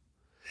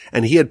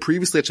 and he had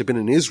previously actually been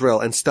in Israel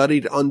and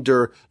studied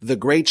under the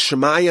great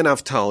Shammai and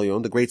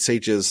Avtalion, the great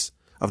sages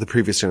of the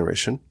previous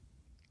generation.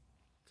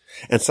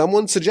 And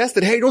someone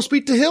suggested, hey, go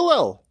speak to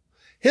Hillel.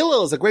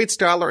 Hillel is a great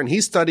scholar, and he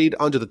studied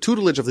under the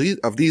tutelage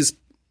of these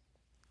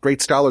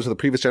great scholars of the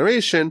previous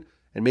generation,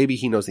 and maybe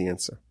he knows the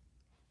answer.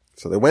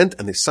 So they went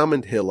and they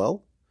summoned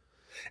Hillel,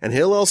 and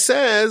Hillel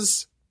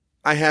says,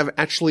 I have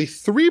actually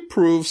 3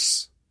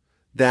 proofs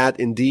that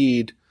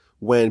indeed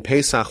when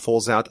Pesach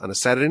falls out on a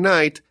Saturday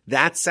night,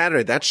 that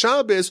Saturday, that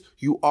Shabbos,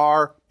 you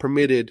are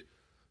permitted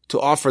to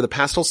offer the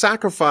paschal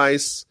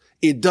sacrifice.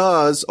 It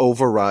does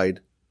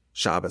override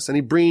Shabbos. And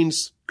he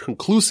brings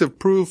conclusive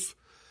proof,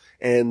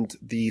 and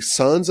the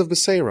sons of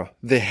Beseira,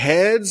 the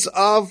heads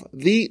of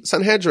the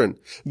Sanhedrin,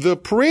 the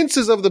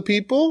princes of the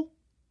people,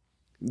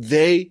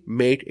 they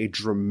make a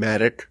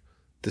dramatic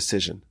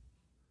decision.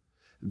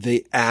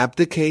 They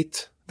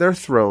abdicate their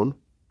throne,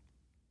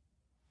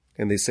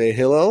 and they say,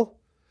 Hillel,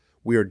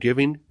 we are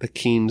giving the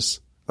kings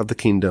of the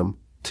kingdom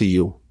to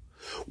you.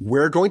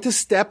 We're going to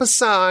step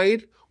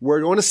aside. We're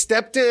going to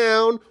step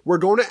down. We're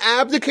going to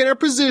abdicate our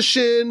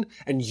position,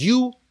 and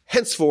you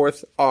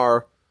henceforth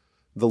are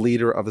the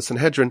leader of the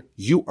Sanhedrin.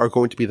 You are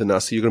going to be the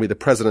Nasi. You're going to be the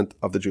president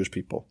of the Jewish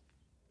people.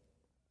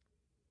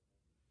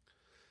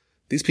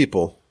 These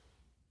people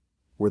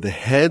were the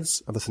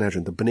heads of the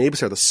Sanhedrin, the Bnei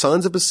Beseira, the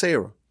sons of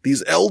Beseira,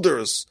 these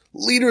elders,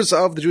 leaders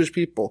of the Jewish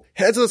people,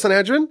 heads of the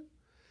Sanhedrin,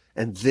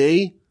 and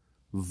they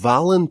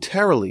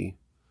voluntarily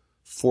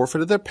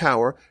forfeited their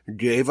power,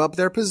 gave up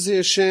their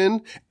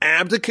position,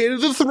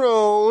 abdicated the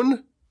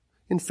throne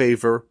in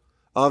favor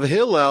of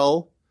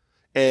Hillel,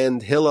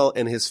 and Hillel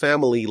and his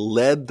family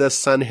led the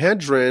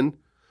Sanhedrin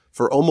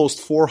for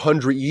almost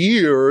 400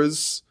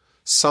 years,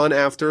 son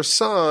after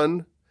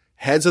son,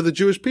 heads of the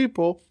Jewish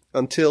people,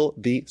 until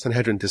the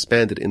Sanhedrin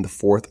disbanded in the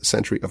 4th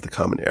century of the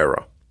Common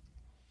Era.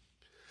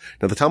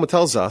 Now the Talmud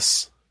tells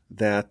us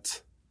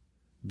that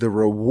the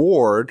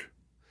reward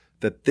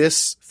that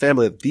this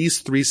family, these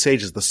 3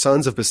 sages, the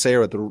sons of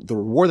Beseira, the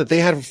reward that they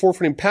had for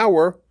forfeiting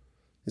power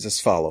is as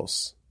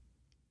follows.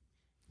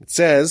 It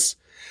says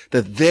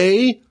that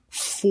they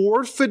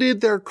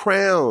forfeited their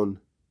crown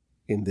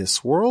in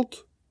this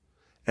world,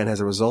 and as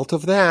a result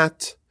of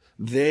that,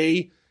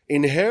 they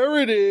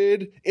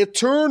inherited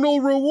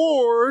eternal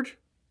reward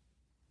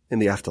in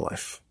the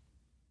afterlife.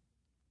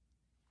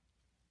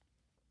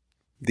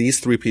 These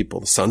 3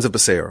 people, the sons of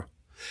Beseira,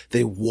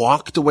 they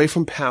walked away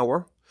from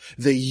power,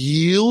 they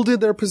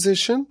yielded their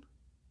position,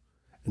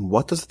 and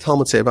what does the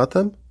Talmud say about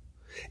them?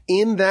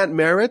 In that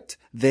merit,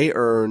 they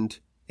earned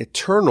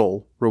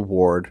eternal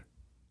reward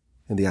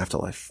in the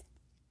afterlife.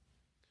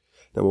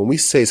 Now, when we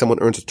say someone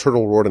earns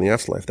eternal reward in the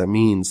afterlife, that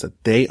means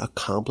that they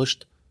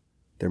accomplished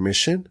their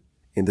mission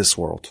in this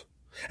world.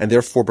 And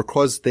therefore,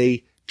 because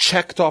they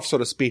checked off, so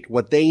to speak,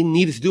 what they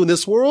needed to do in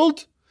this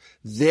world,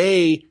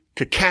 they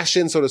could cash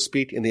in, so to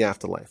speak, in the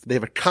afterlife.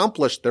 They've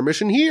accomplished their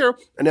mission here,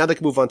 and now they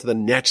can move on to the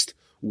next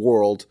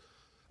world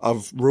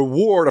of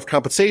reward, of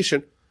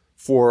compensation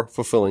for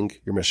fulfilling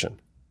your mission.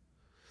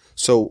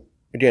 So,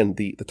 again,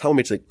 the Talmud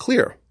makes it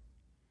clear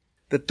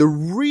that the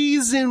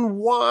reason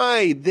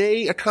why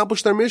they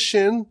accomplished their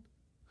mission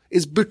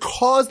is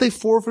because they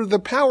forfeited their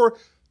power,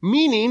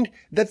 meaning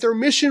that their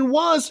mission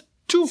was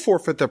to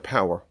forfeit their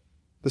power.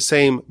 The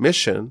same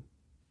mission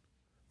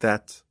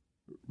that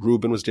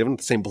Reuben was given,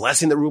 the same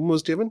blessing that Reuben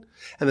was given,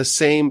 and the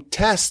same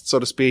test, so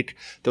to speak,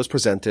 that was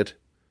presented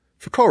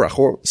for Korach,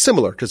 or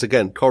similar, because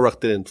again, Korach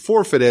didn't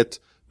forfeit it,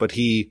 but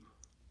he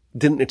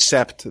didn't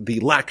accept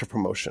the lack of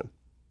promotion.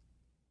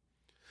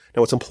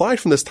 Now, what's implied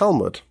from this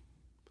Talmud,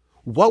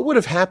 what would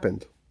have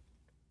happened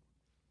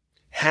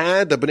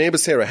had the Bnei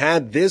Beseira,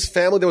 had this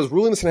family that was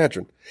ruling the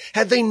Sanhedrin,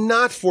 had they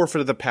not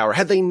forfeited the power,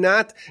 had they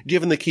not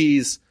given the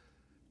keys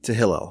to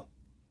Hillel?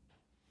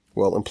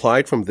 Well,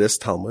 implied from this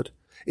Talmud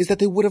is that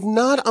they would have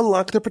not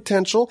unlocked their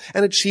potential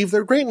and achieved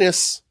their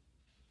greatness,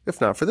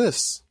 if not for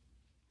this.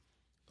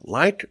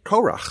 Like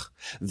Korach,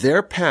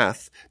 their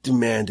path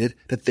demanded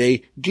that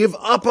they give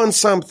up on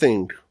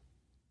something.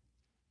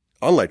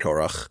 Unlike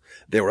Korach,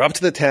 they were up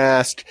to the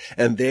task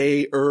and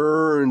they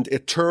earned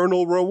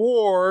eternal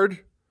reward,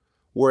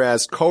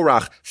 whereas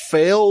Korach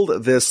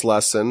failed this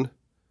lesson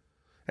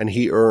and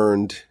he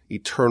earned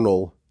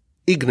eternal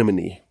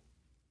ignominy.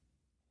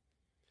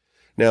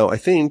 Now, I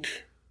think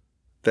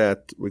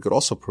that we could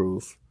also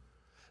prove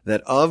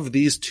that of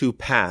these 2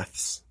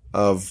 paths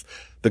of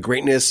the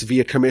greatness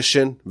via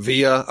commission,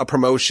 via a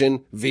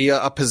promotion,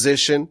 via a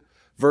position,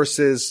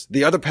 versus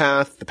the other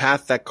path, the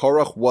path that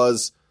Korach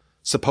was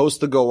supposed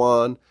to go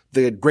on,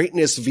 the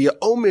greatness via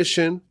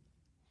omission,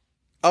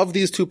 of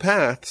these 2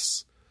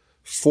 paths,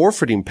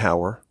 forfeiting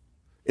power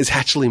is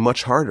actually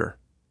much harder.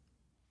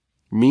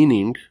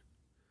 Meaning,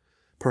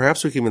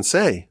 perhaps we can even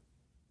say,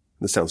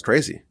 this sounds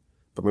crazy,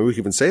 but maybe we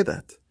can even say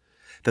that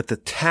the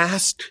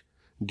task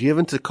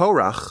given to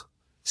Korach,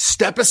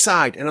 step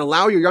aside and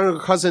allow your younger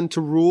cousin to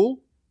rule,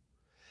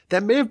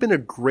 that may have been a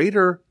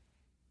greater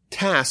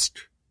task,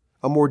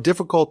 a more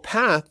difficult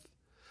path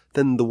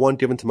than the one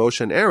given to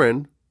Moshe and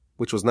Aaron,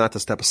 which was not to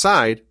step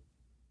aside,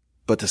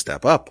 but to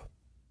step up.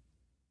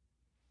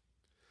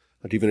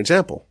 I'll give you an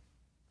example.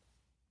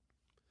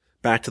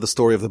 Back to the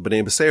story of the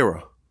Bnei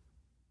Beseira.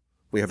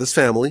 We have this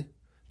family.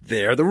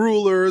 They're the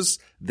rulers.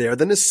 They're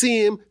the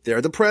Nisim.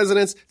 They're the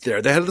presidents.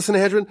 They're the head of the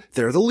Sanhedrin.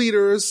 They're the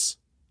leaders.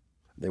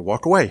 They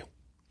walk away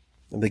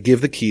and they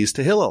give the keys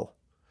to Hillel.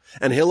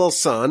 And Hillel's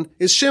son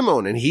is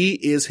Shimon, and he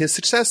is his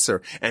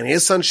successor. And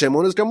his son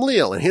Shimon is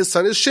Gamliel, and his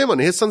son is Shimon,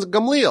 and his son's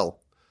Gamliel.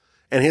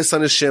 And his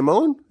son is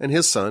Shimon, and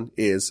his son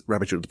is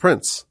Rabbi Judah the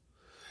Prince.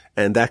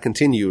 And that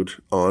continued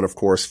on, of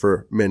course,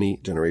 for many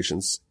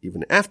generations,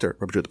 even after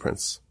Rabbi Judah the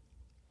Prince.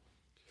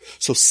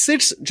 So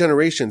 6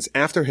 generations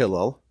after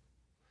Hillel,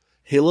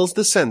 Hillel's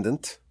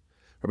descendant,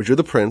 Rabbi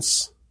Judah the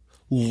Prince,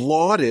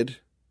 lauded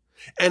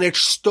and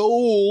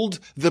extolled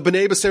the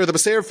Bnei Beseira, the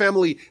Beseira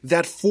family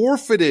that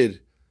forfeited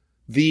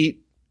the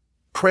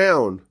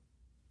crown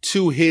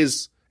to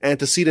his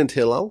antecedent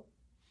Hillel,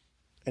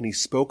 and he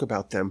spoke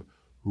about them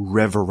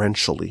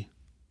reverentially.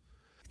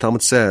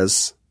 Talmud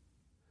says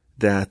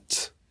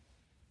that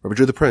Rabbi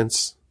Judah the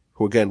Prince,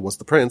 who again was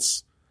the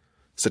prince,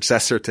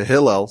 successor to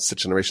Hillel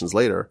 6 generations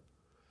later,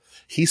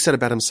 he said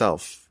about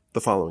himself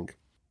the following: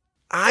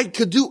 I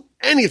could do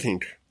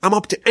anything. I'm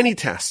up to any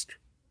task.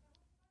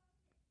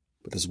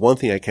 But there's one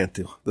thing I can't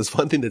do. There's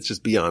one thing that's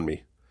just beyond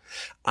me.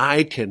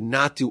 I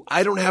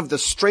don't have the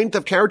strength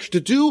of character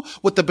to do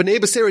what the Bnei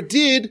B'Sera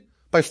did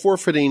by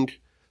forfeiting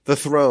the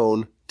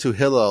throne to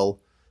Hillel,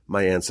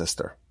 my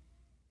ancestor.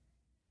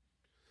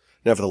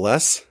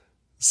 Nevertheless,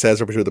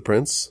 says Rabbi Judah the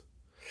Prince,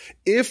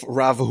 if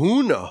Rav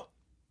Huna,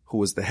 who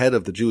was the head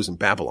of the Jews in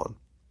Babylon,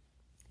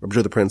 Rabbi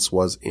Judah the Prince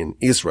was in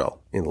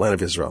Israel, in the land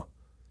of Israel.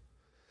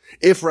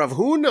 If Rav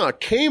Huna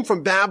came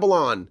from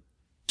Babylon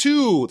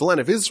to the land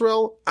of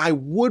Israel, I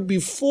would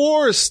be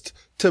forced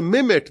to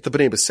mimic the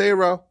Bnei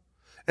B'Sera,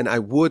 and I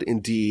would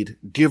indeed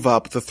give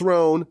up the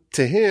throne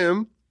to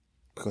him,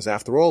 because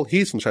after all,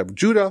 he's from the tribe of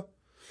Judah,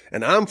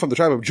 and I'm from the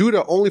tribe of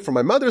Judah only from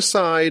my mother's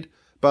side,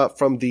 but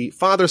from the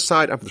father's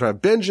side, I'm from the tribe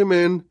of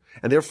Benjamin,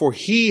 and therefore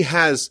he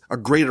has a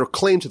greater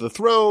claim to the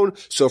throne.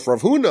 So for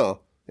Rav Huna,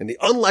 in the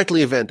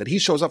unlikely event that he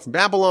shows up from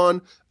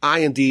Babylon, I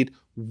indeed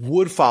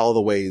would follow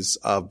the ways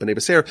of Bnei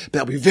B'Sera, but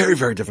that would be very,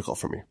 very difficult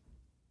for me.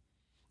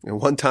 And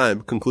one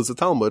time, concludes the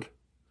Talmud,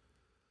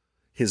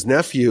 his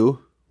nephew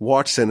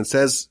walks in and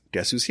says,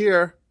 guess who's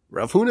here?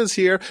 Rav Huna's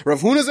here.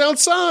 Rav Huna's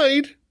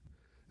outside.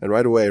 And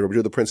right away, Rabbi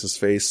Judah the Prince's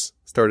face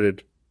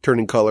started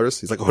turning colors.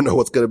 He's like, oh no,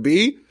 what's going to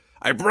be?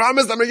 I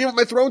promised I'm going to give up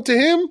my throne to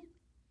him.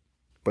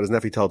 But his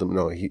nephew told him,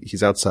 no,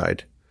 he's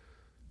outside.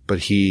 But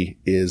he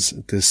is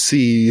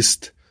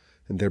deceased.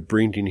 And they're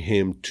bringing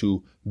him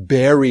to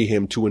bury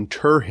him, to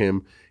inter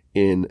him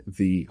in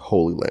the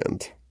Holy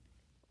Land.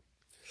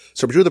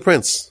 So Rabbi Judah the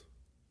Prince,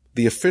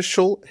 the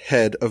official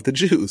head of the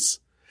Jews,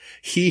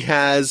 he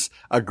has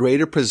a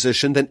greater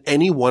position than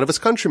any one of his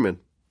countrymen,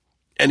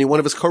 any one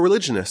of his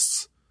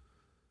co-religionists.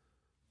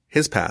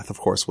 His path, of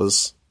course,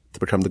 was to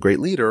become the great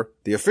leader,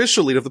 the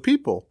official leader of the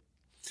people.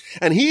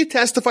 And he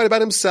testified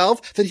about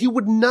himself that he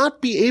would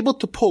not be able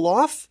to pull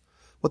off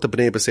what the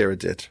Bnei B'Sera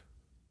did.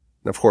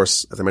 And of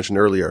course, as I mentioned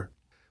earlier,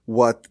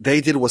 what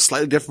they did was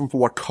slightly different from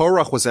what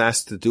Korach was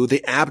asked to do.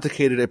 They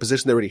abdicated a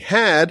position they already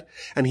had,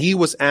 and he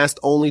was asked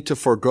only to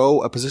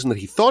forego a position that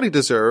he thought he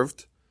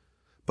deserved,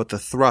 but the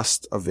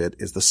thrust of it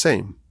is the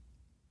same.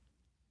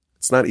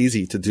 It's not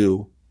easy to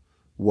do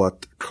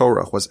what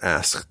Korach was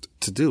asked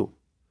to do.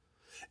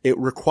 It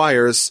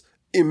requires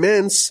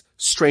immense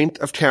strength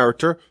of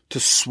character to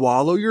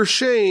swallow your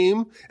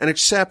shame and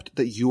accept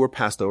that you were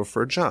passed over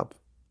for a job.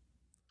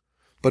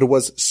 But it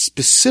was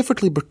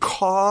specifically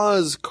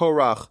because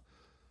Korach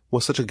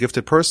was such a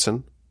gifted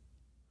person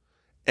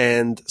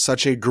and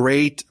such a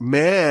great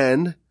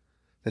man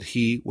that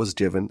he was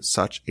given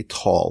such a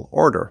tall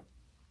order.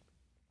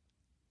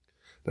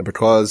 Now,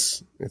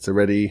 because it's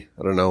already,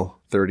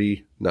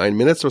 39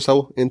 minutes or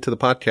so into the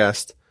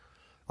podcast,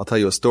 I'll tell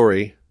you a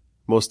story.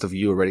 Most of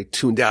you already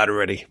tuned out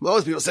already.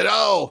 Most people said,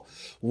 oh,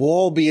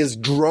 Wolby is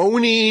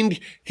droning.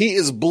 He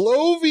is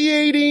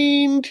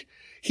bloviating.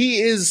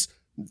 He is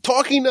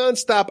talking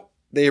nonstop.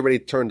 They already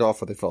turned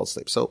off or they fell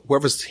asleep. So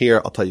whoever's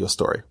here, I'll tell you a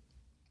story.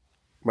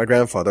 My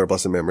grandfather,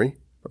 blessed memory,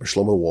 Rabbi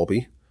Shlomo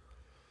Wolby,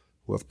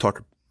 who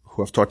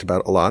I've talked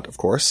about a lot, of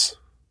course.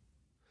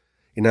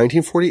 In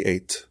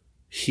 1948,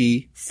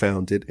 he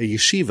founded a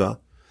yeshiva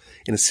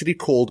in a city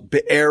called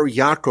Be'er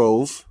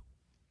Yaakov,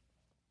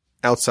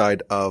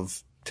 outside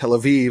of Tel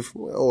Aviv,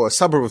 or a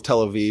suburb of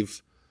Tel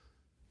Aviv,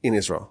 in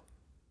Israel.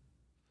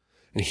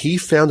 And he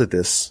founded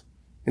this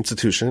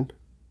institution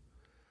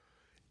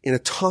in a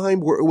time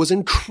where it was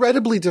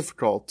incredibly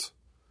difficult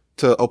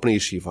to open a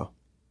yeshiva.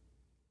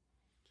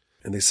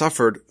 And they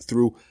suffered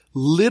through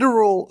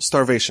literal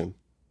starvation.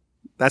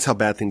 That's how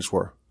bad things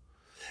were.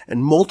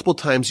 And multiple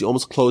times he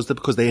almost closed it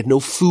because they had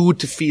no food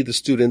to feed the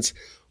students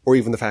or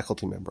even the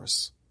faculty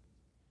members.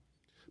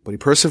 But he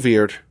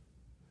persevered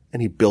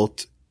and he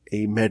built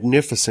a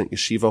magnificent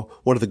yeshiva,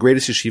 one of the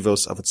greatest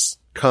yeshivos of its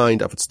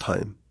kind, of its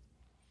time.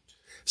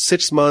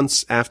 6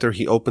 months after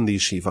he opened the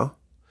yeshiva,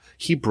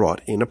 he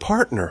brought in a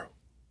partner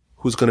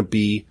who's going to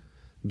be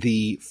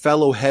the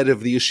fellow head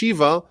of the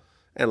yeshiva.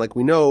 And like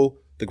we know,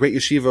 the great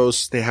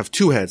yeshivos, they have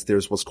two heads.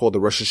 There's what's called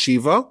the Rosh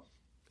Yeshiva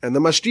and the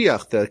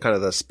Mashgiach, the kind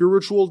of the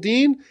spiritual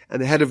dean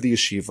and the head of the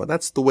yeshiva.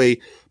 That's the way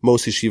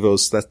most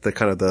yeshivos, that's the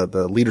kind of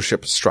the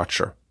leadership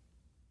structure.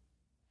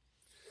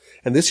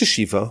 And this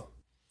yeshiva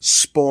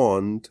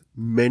spawned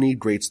many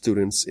great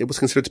students. It was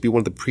considered to be one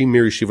of the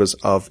premier yeshivas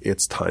of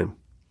its time.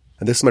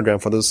 And this is my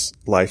grandfather's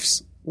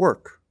life's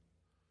work.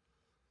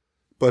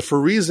 But for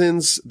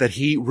reasons that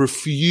he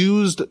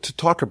refused to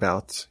talk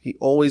about, he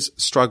always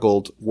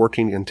struggled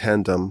working in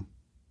tandem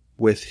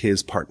with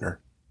his partner.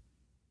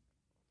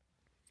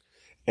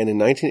 And in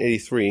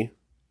 1983,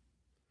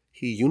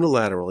 he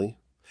unilaterally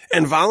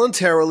and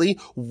voluntarily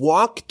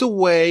walked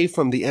away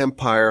from the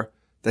empire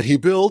that he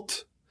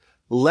built,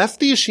 left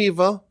the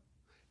yeshiva,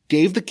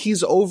 gave the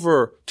keys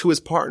over to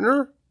his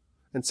partner,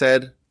 and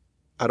said,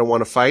 I don't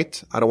want to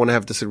fight. I don't want to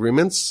have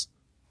disagreements.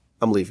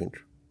 I'm leaving.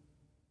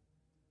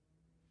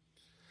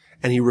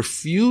 And he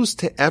refused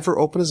to ever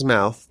open his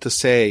mouth to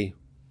say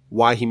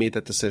why he made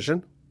that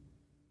decision.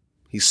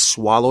 He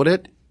swallowed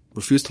it,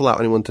 refused to allow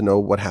anyone to know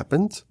what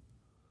happened.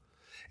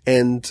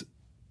 And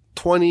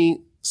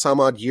 20 some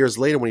odd years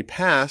later when he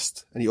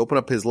passed and he opened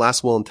up his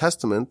last will and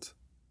testament,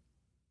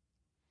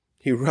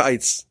 he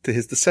writes to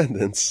his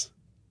descendants,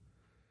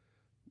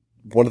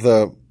 one of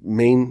the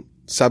main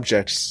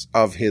subjects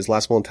of his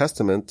last will and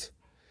testament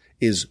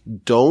is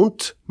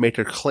don't make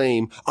a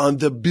claim on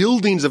the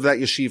buildings of that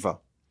yeshiva.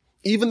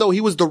 Even though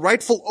he was the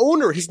rightful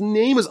owner, his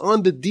name is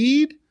on the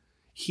deed,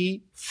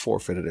 he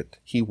forfeited it.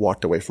 He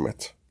walked away from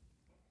it.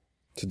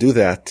 To do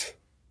that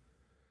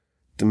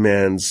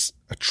demands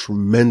a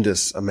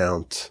tremendous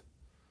amount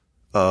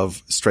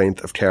of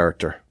strength of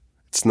character.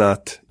 It's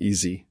not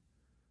easy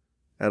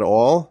at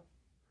all.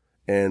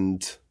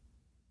 And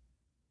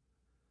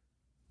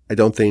I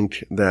don't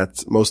think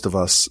that most of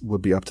us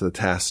would be up to the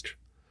task.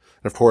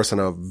 And of course, in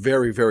a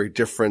very, very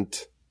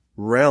different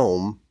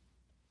realm,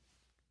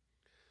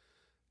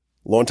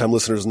 longtime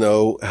listeners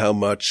know how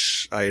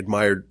much I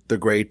admired the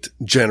great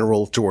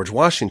General George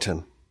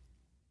Washington.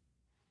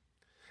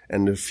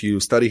 And if you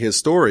study his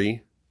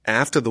story,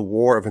 after the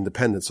War of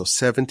Independence, so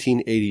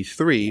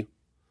 1783,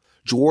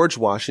 George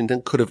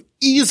Washington could have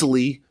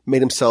easily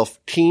made himself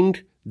king,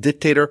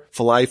 dictator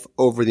for life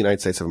over the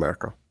United States of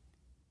America.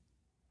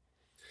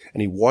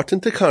 And he walked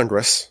into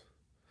Congress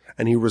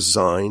and he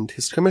resigned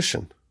his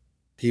commission.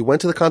 He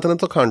went to the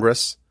Continental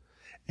Congress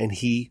and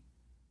he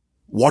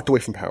walked away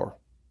from power.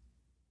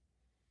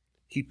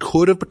 He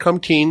could have become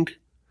king.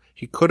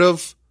 He could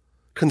have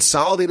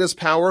consolidated his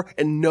power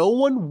and no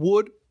one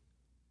would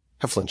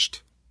have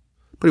flinched.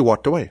 But he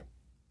walked away.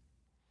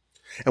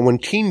 And when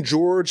King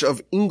George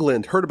of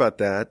England heard about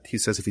that, he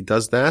says if he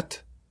does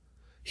that,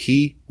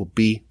 he will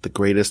be the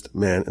greatest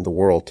man in the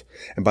world.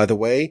 And by the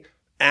way,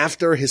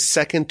 after his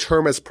second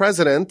term as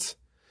president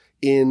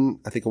in,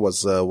 I think it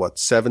was,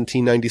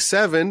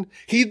 1797,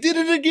 he did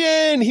it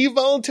again. He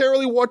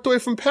voluntarily walked away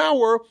from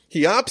power.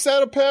 He opts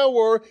out of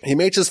power. He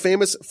makes his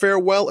famous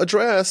farewell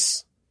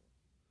address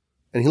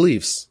and he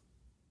leaves.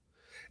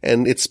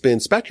 And it's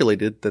been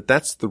speculated that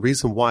that's the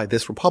reason why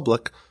this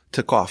republic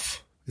took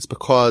off. It's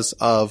because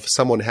of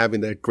someone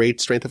having that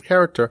great strength of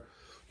character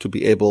to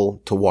be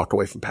able to walk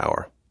away from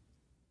power.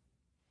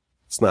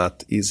 It's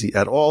not easy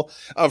at all.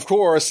 Of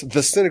course,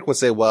 the cynic would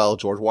say, well,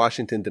 George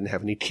Washington didn't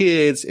have any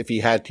kids. If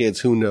he had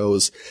kids, who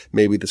knows?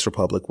 Maybe this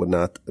republic would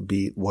not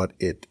be what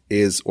it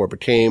is or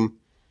became.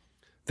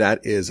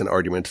 That is an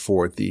argument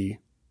for the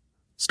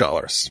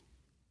scholars.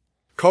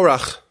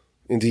 Korach,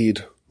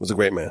 indeed, was a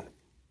great man.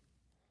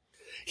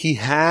 He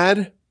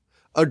had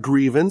a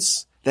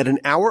grievance that in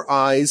our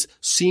eyes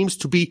seems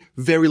to be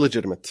very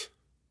legitimate.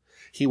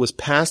 He was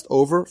passed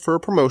over for a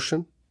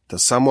promotion to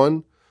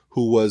someone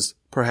who was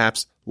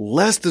perhaps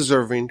less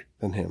deserving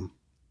than him.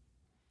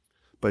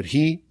 But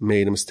he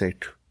made a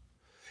mistake.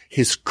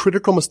 His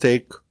critical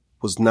mistake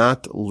was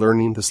not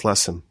learning this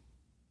lesson.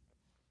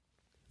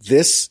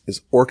 This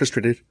is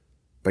orchestrated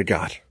by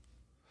God.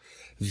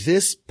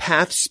 This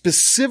path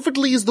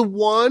specifically is the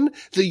one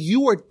that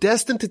you are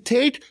destined to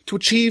take to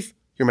achieve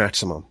your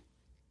maximum.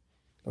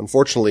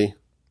 Unfortunately,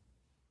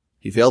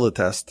 he failed the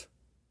test. It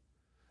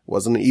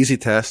wasn't an easy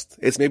test.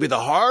 It's maybe the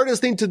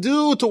hardest thing to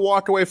do to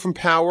walk away from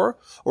power,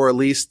 or at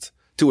least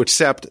to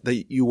accept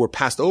that you were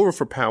passed over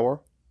for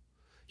power.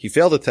 He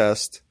failed the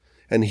test,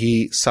 and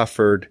he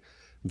suffered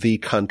the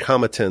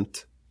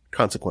concomitant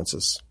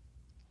consequences.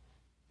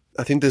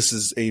 I think this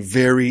is a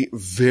very,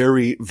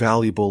 very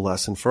valuable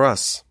lesson for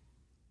us.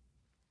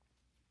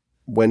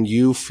 When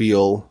you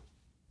feel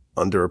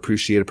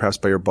underappreciated, perhaps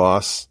by your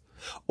boss,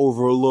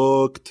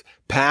 overlooked,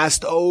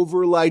 passed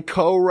over like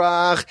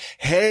Korach,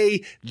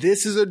 hey,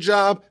 this is a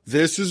job,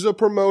 this is a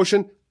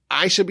promotion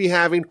I should be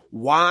having.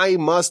 Why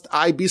must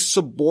I be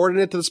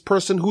subordinate to this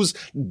person who's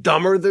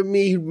dumber than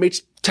me, who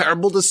makes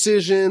terrible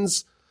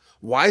decisions?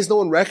 Why is no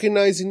one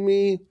recognizing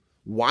me?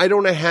 Why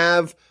don't I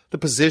have the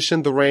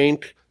position, the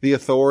rank, the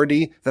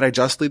authority that I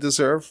justly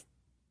deserve?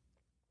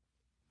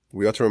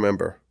 We ought to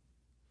remember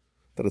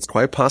that it's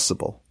quite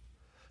possible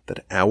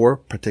that our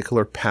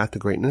particular path to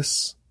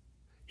greatness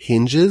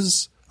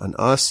hinges on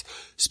us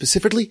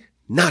specifically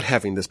not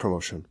having this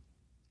promotion.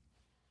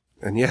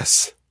 And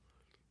yes,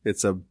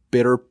 it's a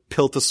bitter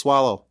pill to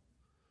swallow.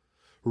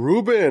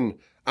 Reuben,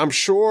 I'm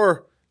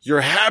sure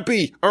you're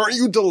happy. Aren't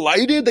you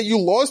delighted that you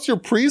lost your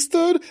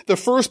priesthood, the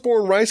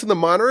firstborn rights of the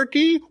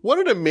monarchy? What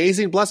an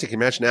amazing blessing. Can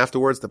you imagine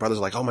afterwards the brothers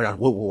are like, oh my God,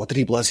 what did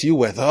he bless you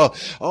with?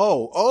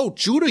 Oh,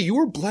 Judah, you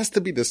were blessed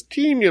to be this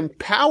king and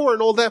power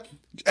and all that.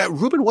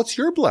 Reuben, what's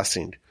your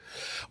blessing?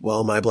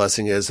 Well, my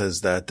blessing is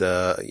that,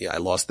 I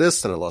lost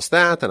this and I lost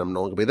that and I'm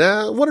no longer be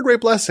that. What a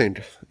great blessing.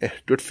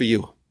 Good for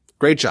you.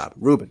 Great job.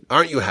 Reuben,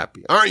 aren't you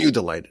happy? Aren't you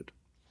delighted?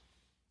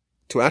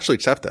 To actually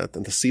accept that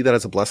and to see that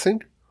as a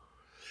blessing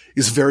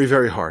is very,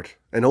 very hard.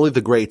 And only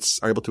the greats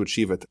are able to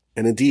achieve it.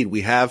 And indeed,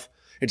 we have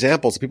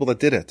examples of people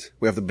that did it.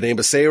 We have the Bnei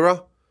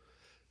Beseira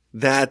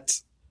that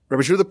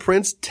Rabbi Judah the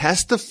Prince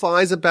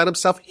testifies about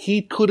himself.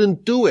 He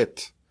couldn't do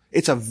it.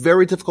 It's a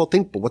very difficult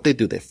thing, but what they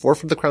do, they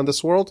forfeit the crown of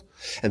this world,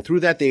 and through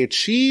that they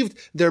achieved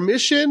their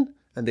mission,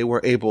 and they were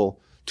able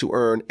to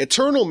earn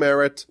eternal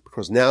merit,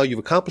 because now you've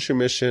accomplished your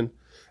mission,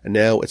 and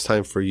now it's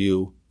time for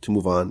you to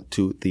move on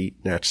to the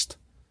next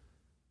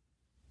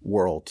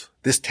world.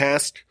 This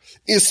task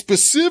is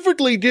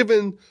specifically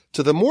given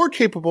to the more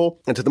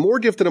capable and to the more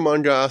gifted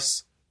among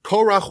us.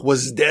 Korach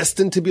was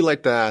destined to be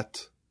like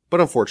that,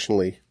 but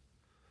unfortunately,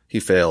 he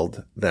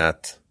failed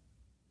that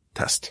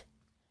test.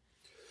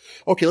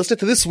 Okay, let's get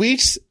to this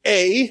week's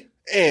A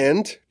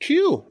and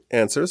Q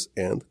answers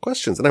and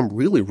questions. And I'm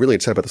really, really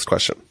excited about this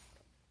question.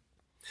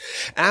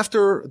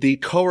 After the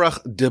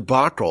Korach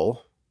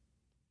debacle,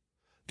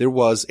 there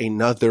was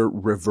another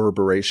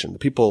reverberation. The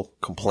people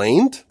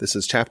complained. This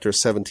is chapter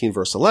 17,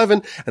 verse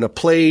 11. And a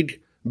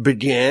plague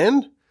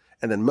began.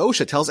 And then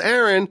Moshe tells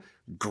Aaron,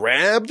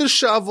 grab the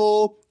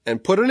shovel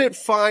and put in it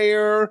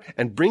fire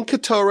and bring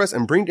ketoras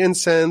and bring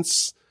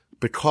incense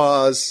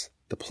because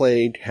the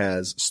plague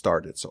has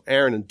started. So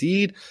Aaron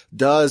indeed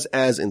does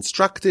as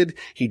instructed.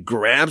 He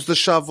grabs the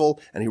shovel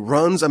and he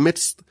runs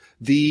amidst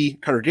the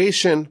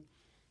congregation.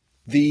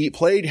 The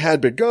plague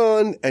had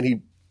begun and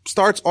he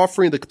starts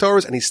offering the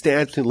ketoras and he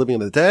stands between the living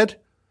and the dead.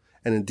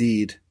 And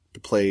indeed, the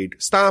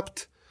plague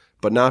stopped,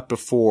 but not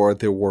before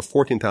there were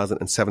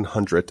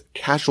 14,700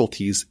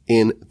 casualties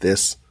in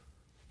this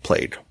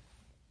plague.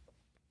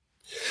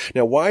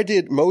 Now, why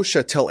did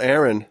Moshe tell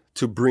Aaron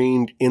to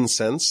bring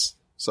incense?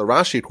 So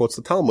Rashi quotes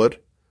the Talmud,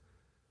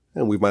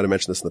 and we might have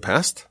mentioned this in the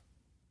past,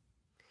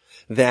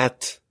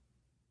 that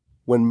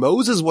when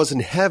Moses was in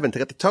heaven to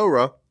get the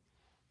Torah,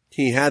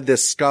 he had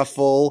this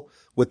scuffle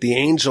with the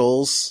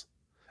angels,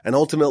 and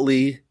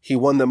ultimately he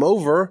won them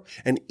over,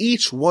 and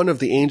each one of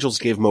the angels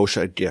gave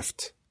Moshe a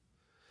gift.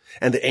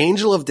 And the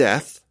angel of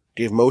death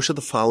gave Moshe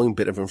the following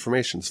bit of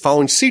information, the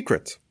following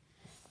secret.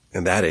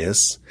 And that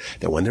is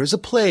that when there's a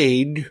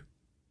plague,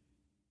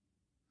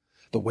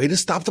 the way to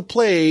stop the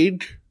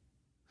plague,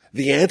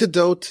 the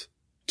antidote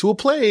to a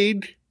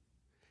plague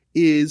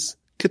is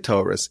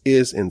ketoras,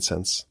 is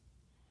incense.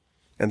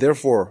 And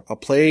therefore, a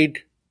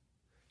plague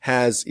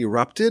has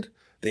erupted.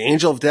 The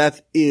angel of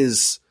death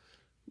is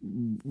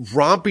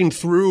romping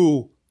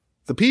through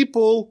the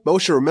people.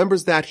 Moshe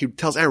remembers that. He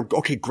tells Aaron,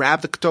 okay,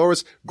 grab the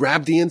ketoras,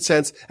 grab the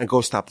incense, and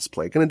go stop this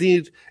plague. And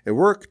indeed, it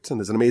worked. And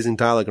there's an amazing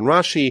dialogue in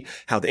Rashi,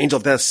 how the angel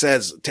of death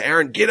says to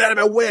Aaron, get out of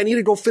my way. I need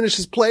to go finish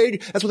this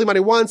plague. That's what the mighty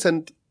wants.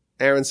 And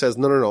Aaron says,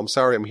 no, I'm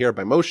sorry. I'm here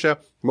by Moshe.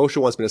 Moshe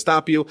wants me to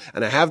stop you,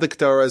 and I have the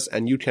ketoras,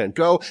 and you can't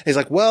go. And he's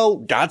like, well,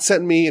 God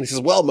sent me. And he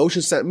says, well,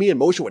 Moshe sent me,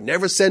 and Moshe would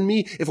never send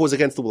me if it was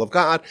against the will of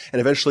God. And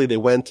eventually they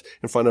went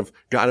in front of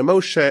God and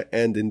Moshe,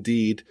 and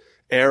indeed,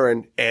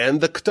 Aaron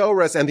and the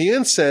ketoras and the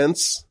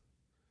incense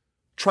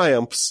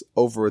triumphs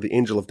over the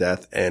angel of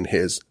death and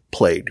his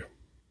plague.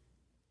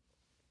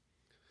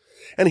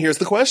 And here's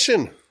the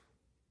question.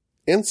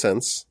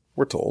 Incense,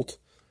 we're told,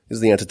 is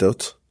the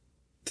antidote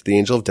to the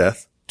angel of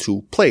death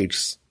to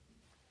plagues.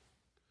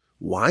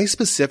 Why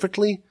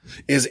specifically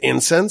is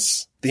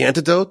incense the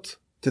antidote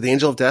to the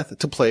angel of death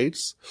to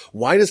plagues?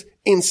 Why does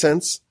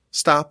incense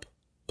stop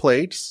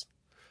plagues?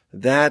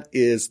 That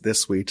is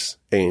this week's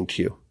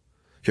A&Q.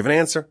 If you have an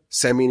answer,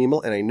 send me an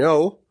email. And I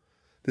know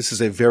this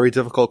is a very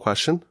difficult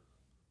question.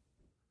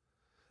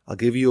 I'll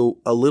give you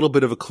a little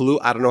bit of a clue.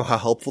 I don't know how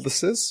helpful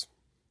this is.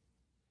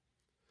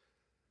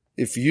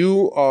 If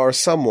you are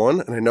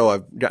someone, and I know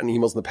I've gotten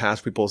emails in the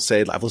past, people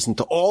say, I've listened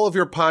to all of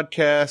your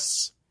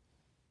podcasts.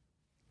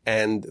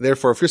 And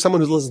therefore, if you're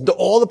someone who's listened to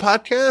all the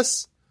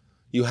podcasts,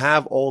 you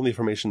have all the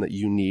information that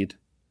you need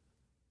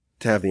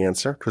to have the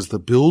answer. Because the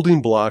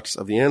building blocks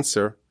of the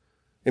answer,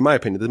 in my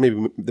opinion, there may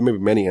be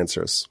many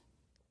answers.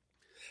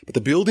 But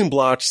the building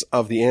blocks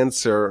of the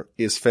answer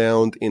is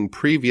found in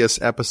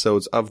previous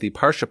episodes of the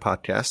Parsha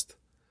podcast.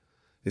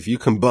 If you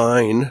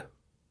combine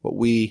what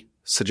we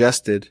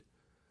suggested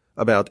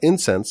about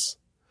incense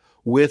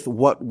with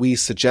what we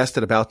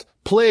suggested about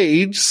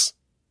plagues,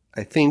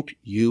 I think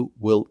you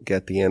will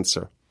get the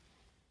answer.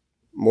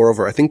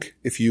 Moreover, I think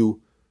if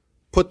you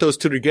put those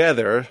two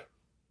together,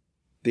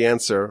 the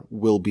answer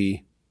will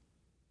be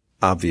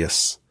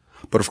obvious.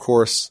 But of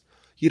course,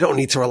 you don't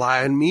need to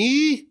rely on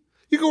me.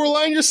 You can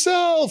rely on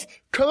yourself.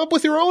 Come up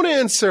with your own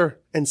answer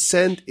and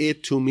send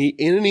it to me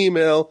in an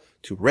email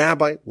to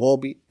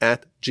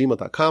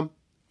rabbiwolbe@gmail.com.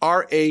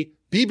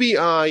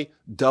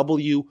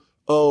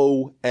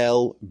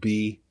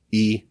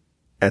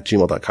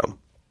 RABBIWOLBE@gmail.com.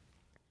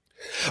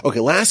 Okay,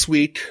 last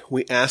week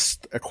we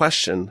asked a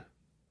question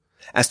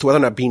as to whether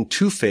or not being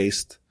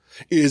two-faced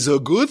is a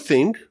good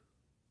thing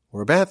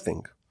or a bad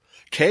thing.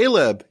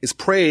 Caleb is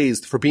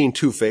praised for being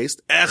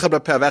two-faced,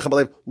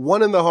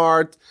 one in the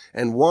heart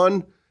and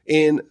one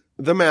in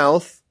the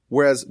mouth,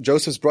 whereas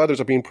Joseph's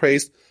brothers are being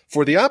praised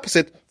for the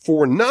opposite,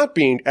 for not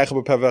being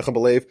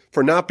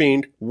for not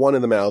being one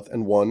in the mouth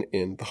and one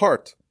in the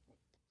heart.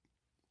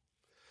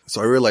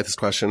 So I really like this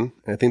question,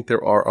 and I think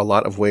there are a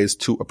lot of ways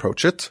to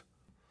approach it.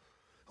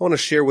 I want to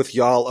share with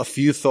y'all a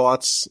few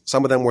thoughts.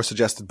 Some of them were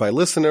suggested by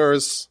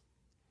listeners.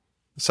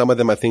 Some of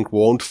them I think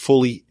won't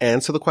fully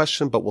answer the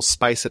question, but will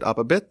spice it up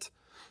a bit.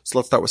 So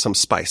let's start with some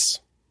spice.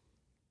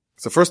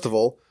 So first of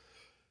all,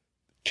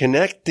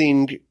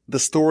 connecting the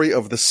story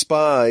of the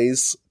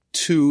spies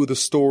to the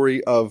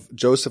story of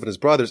Joseph and his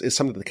brothers is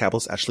something that the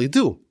Kabbalists actually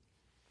do.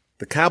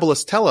 The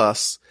Kabbalists tell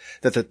us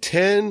that the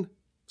 10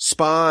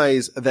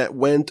 spies that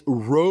went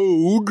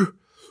rogue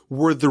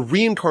were the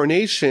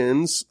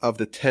reincarnations of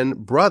the 10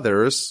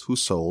 brothers who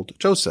sold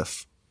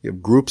Joseph. You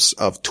have groups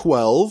of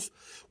 12,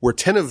 where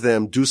 10 of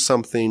them do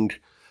something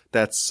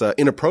that's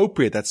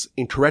inappropriate, that's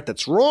incorrect,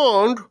 that's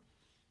wrong,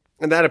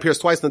 and that appears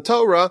twice in the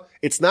Torah.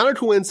 It's not a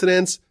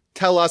coincidence.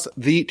 Tell us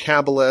the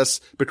Kabbalists,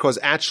 because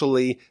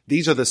actually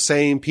these are the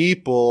same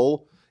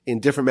people in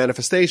different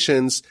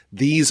manifestations.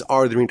 These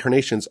are the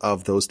reincarnations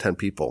of those 10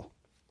 people,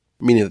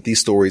 meaning that these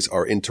stories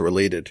are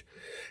interrelated.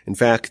 In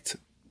fact,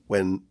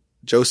 when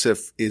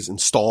Joseph is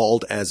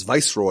installed as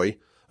viceroy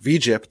of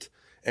Egypt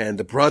and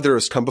the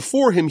brothers come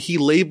before him, he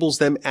labels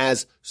them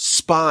as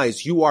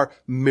spies. You are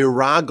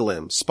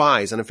miraglim,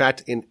 spies. And in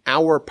fact, in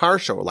our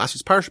Parsha, or last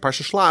week's Parsha,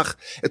 Parsha Shlach,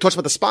 it talks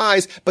about the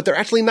spies, but they're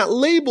actually not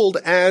labeled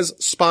as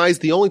spies.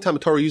 The only time the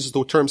Torah uses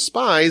the term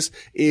spies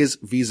is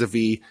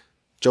vis-a-vis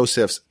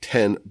Joseph's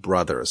 10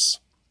 brothers.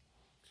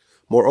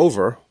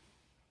 Moreover,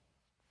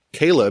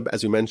 Caleb,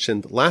 as we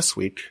mentioned last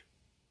week,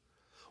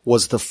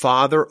 was the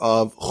father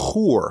of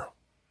Hur.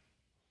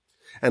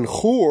 And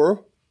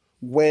Hur,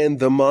 when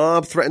the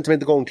mob threatened to make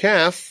the golden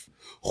calf,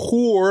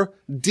 Hur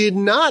did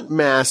not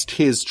mask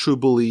his true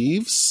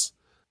beliefs,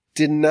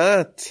 did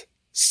not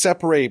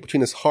separate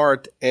between his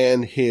heart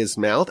and his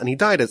mouth, and he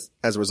died as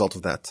a result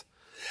of that.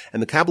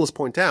 And the Kabbalists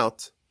point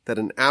out that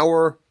in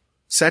our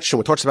section,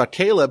 we talks about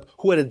Caleb,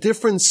 who had a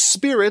different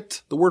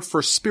spirit. The word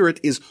for spirit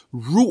is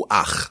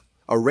ruach,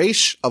 a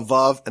resh, a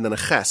vav, and then a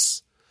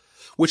ches,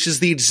 which is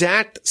the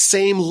exact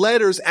same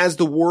letters as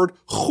the word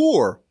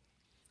Hur.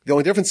 The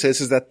only difference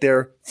is that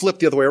they're flipped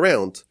the other way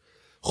around.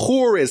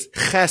 Hur is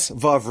ches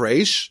vav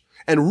resh,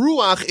 and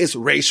ruach is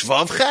resh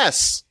vav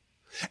ches.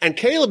 And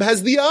Caleb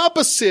has the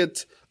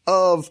opposite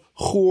of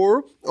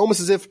Hur, almost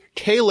as if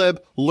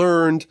Caleb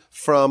learned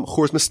from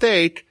Hur's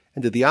mistake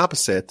and did the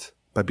opposite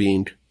by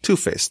being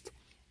two-faced.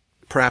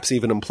 Perhaps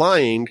even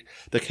implying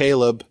that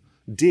Caleb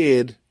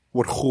did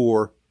what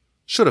Hur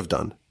should have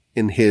done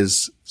in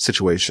his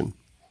situation.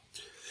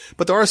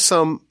 But there are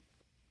some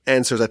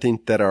answers, I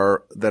think, that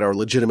are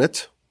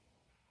legitimate.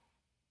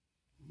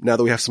 Now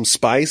that we have some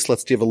spice,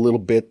 let's give a little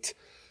bit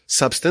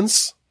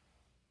substance.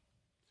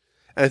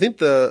 And I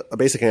think a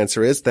basic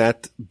answer is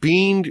that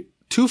being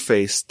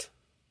two-faced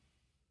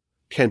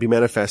can be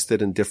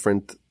manifested in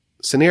different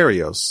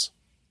scenarios.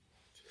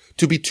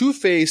 To be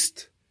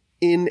two-faced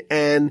in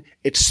an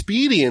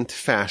expedient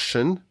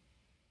fashion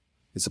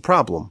is a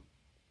problem.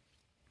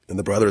 And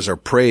the brothers are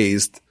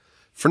praised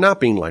for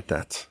not being like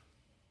that.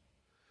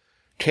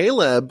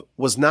 Caleb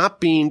was not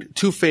being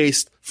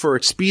two-faced for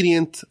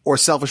expedient or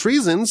selfish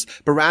reasons,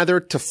 but rather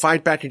to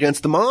fight back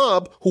against the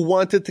mob who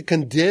wanted to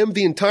condemn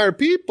the entire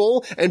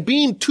people, and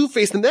being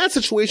two-faced in that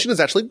situation is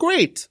actually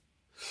great.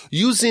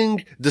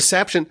 Using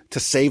deception to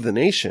save the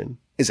nation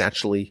is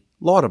actually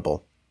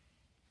laudable.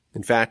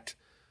 In fact,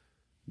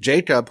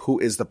 Jacob, who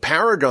is the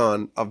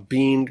paragon of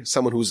being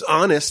someone who's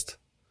honest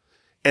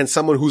and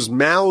someone whose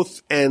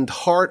mouth and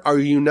heart are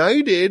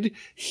united,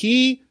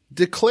 he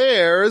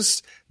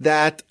declares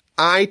that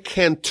I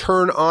can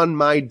turn on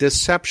my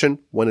deception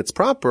when it's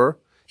proper.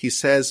 He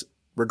says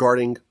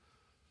regarding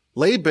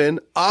Laban,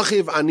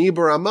 Achiv ani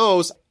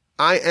baramos,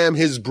 I am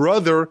his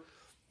brother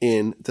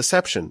in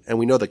deception. And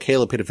we know that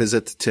Caleb paid a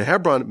visit to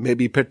Hebron,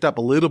 maybe picked up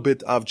a little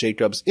bit of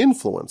Jacob's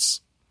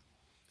influence.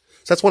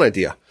 So that's one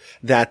idea,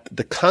 that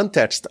the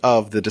context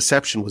of the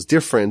deception was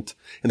different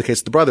in the case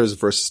of the brothers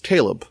versus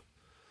Caleb.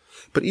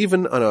 But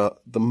even on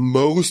the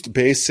most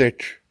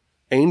basic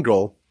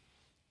angle,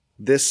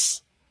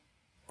 this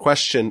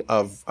question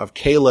of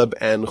Caleb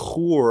and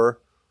Hur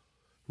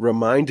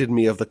reminded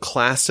me of the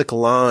classic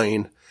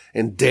line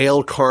in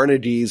Dale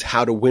Carnegie's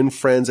How to Win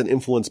Friends and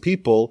Influence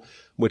People,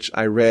 which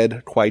I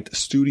read quite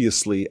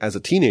studiously as a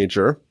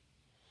teenager.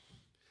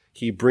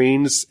 He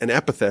brings an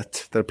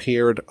epithet that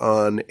appeared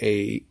on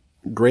a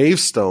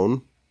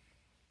gravestone.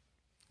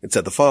 It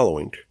said the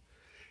following: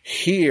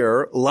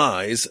 "Here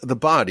lies the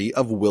body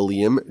of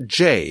William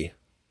J.,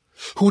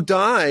 who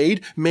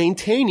died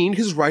maintaining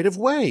his right of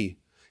way.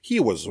 He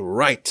was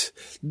right,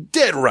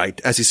 dead right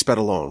as he sped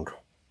along.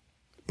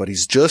 But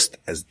he's just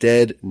as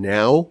dead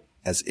now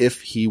as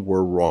if he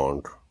were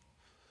wrong."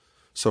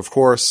 So, of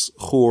course,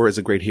 Hur is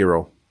a great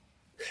hero.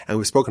 And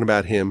we've spoken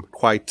about him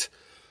quite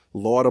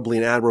laudably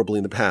and admirably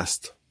in the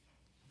past.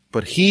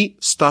 But he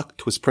stuck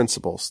to his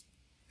principles,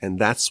 and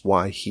that's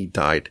why he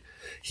died.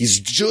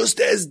 He's just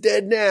as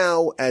dead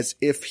now as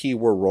if he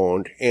were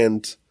wrong.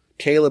 And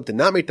Caleb did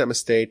not make that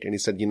mistake, and he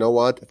said, you know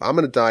what? If I'm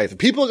going to die, if the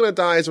people are going to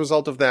die as a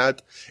result of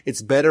that,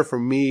 it's better for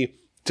me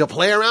to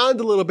play around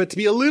a little bit, to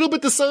be a little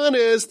bit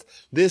dishonest.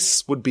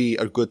 This would be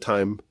a good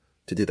time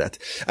to do that.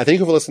 I thank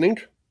you for listening.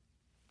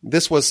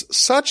 This was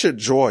such a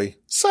joy,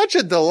 such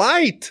a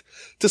delight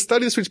to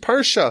study this week's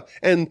Parsha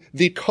and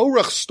the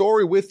Korach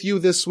story with you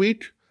this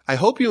week. I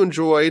hope you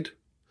enjoyed.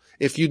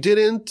 If you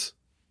didn't,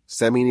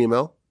 send me an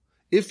email.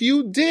 If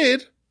you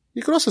did,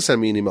 you can also send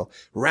me an email.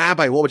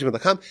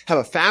 rabbi@gmail.com. Have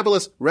a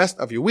fabulous rest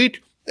of your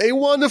week. A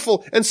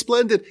wonderful and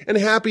splendid and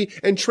happy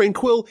and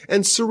tranquil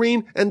and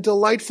serene and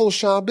delightful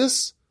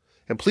Shabbos.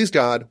 And please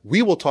God,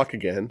 we will talk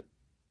again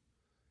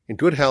in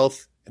good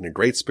health and in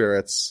great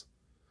spirits,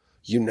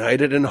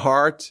 united in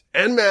heart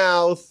and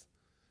mouth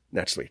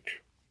next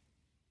week.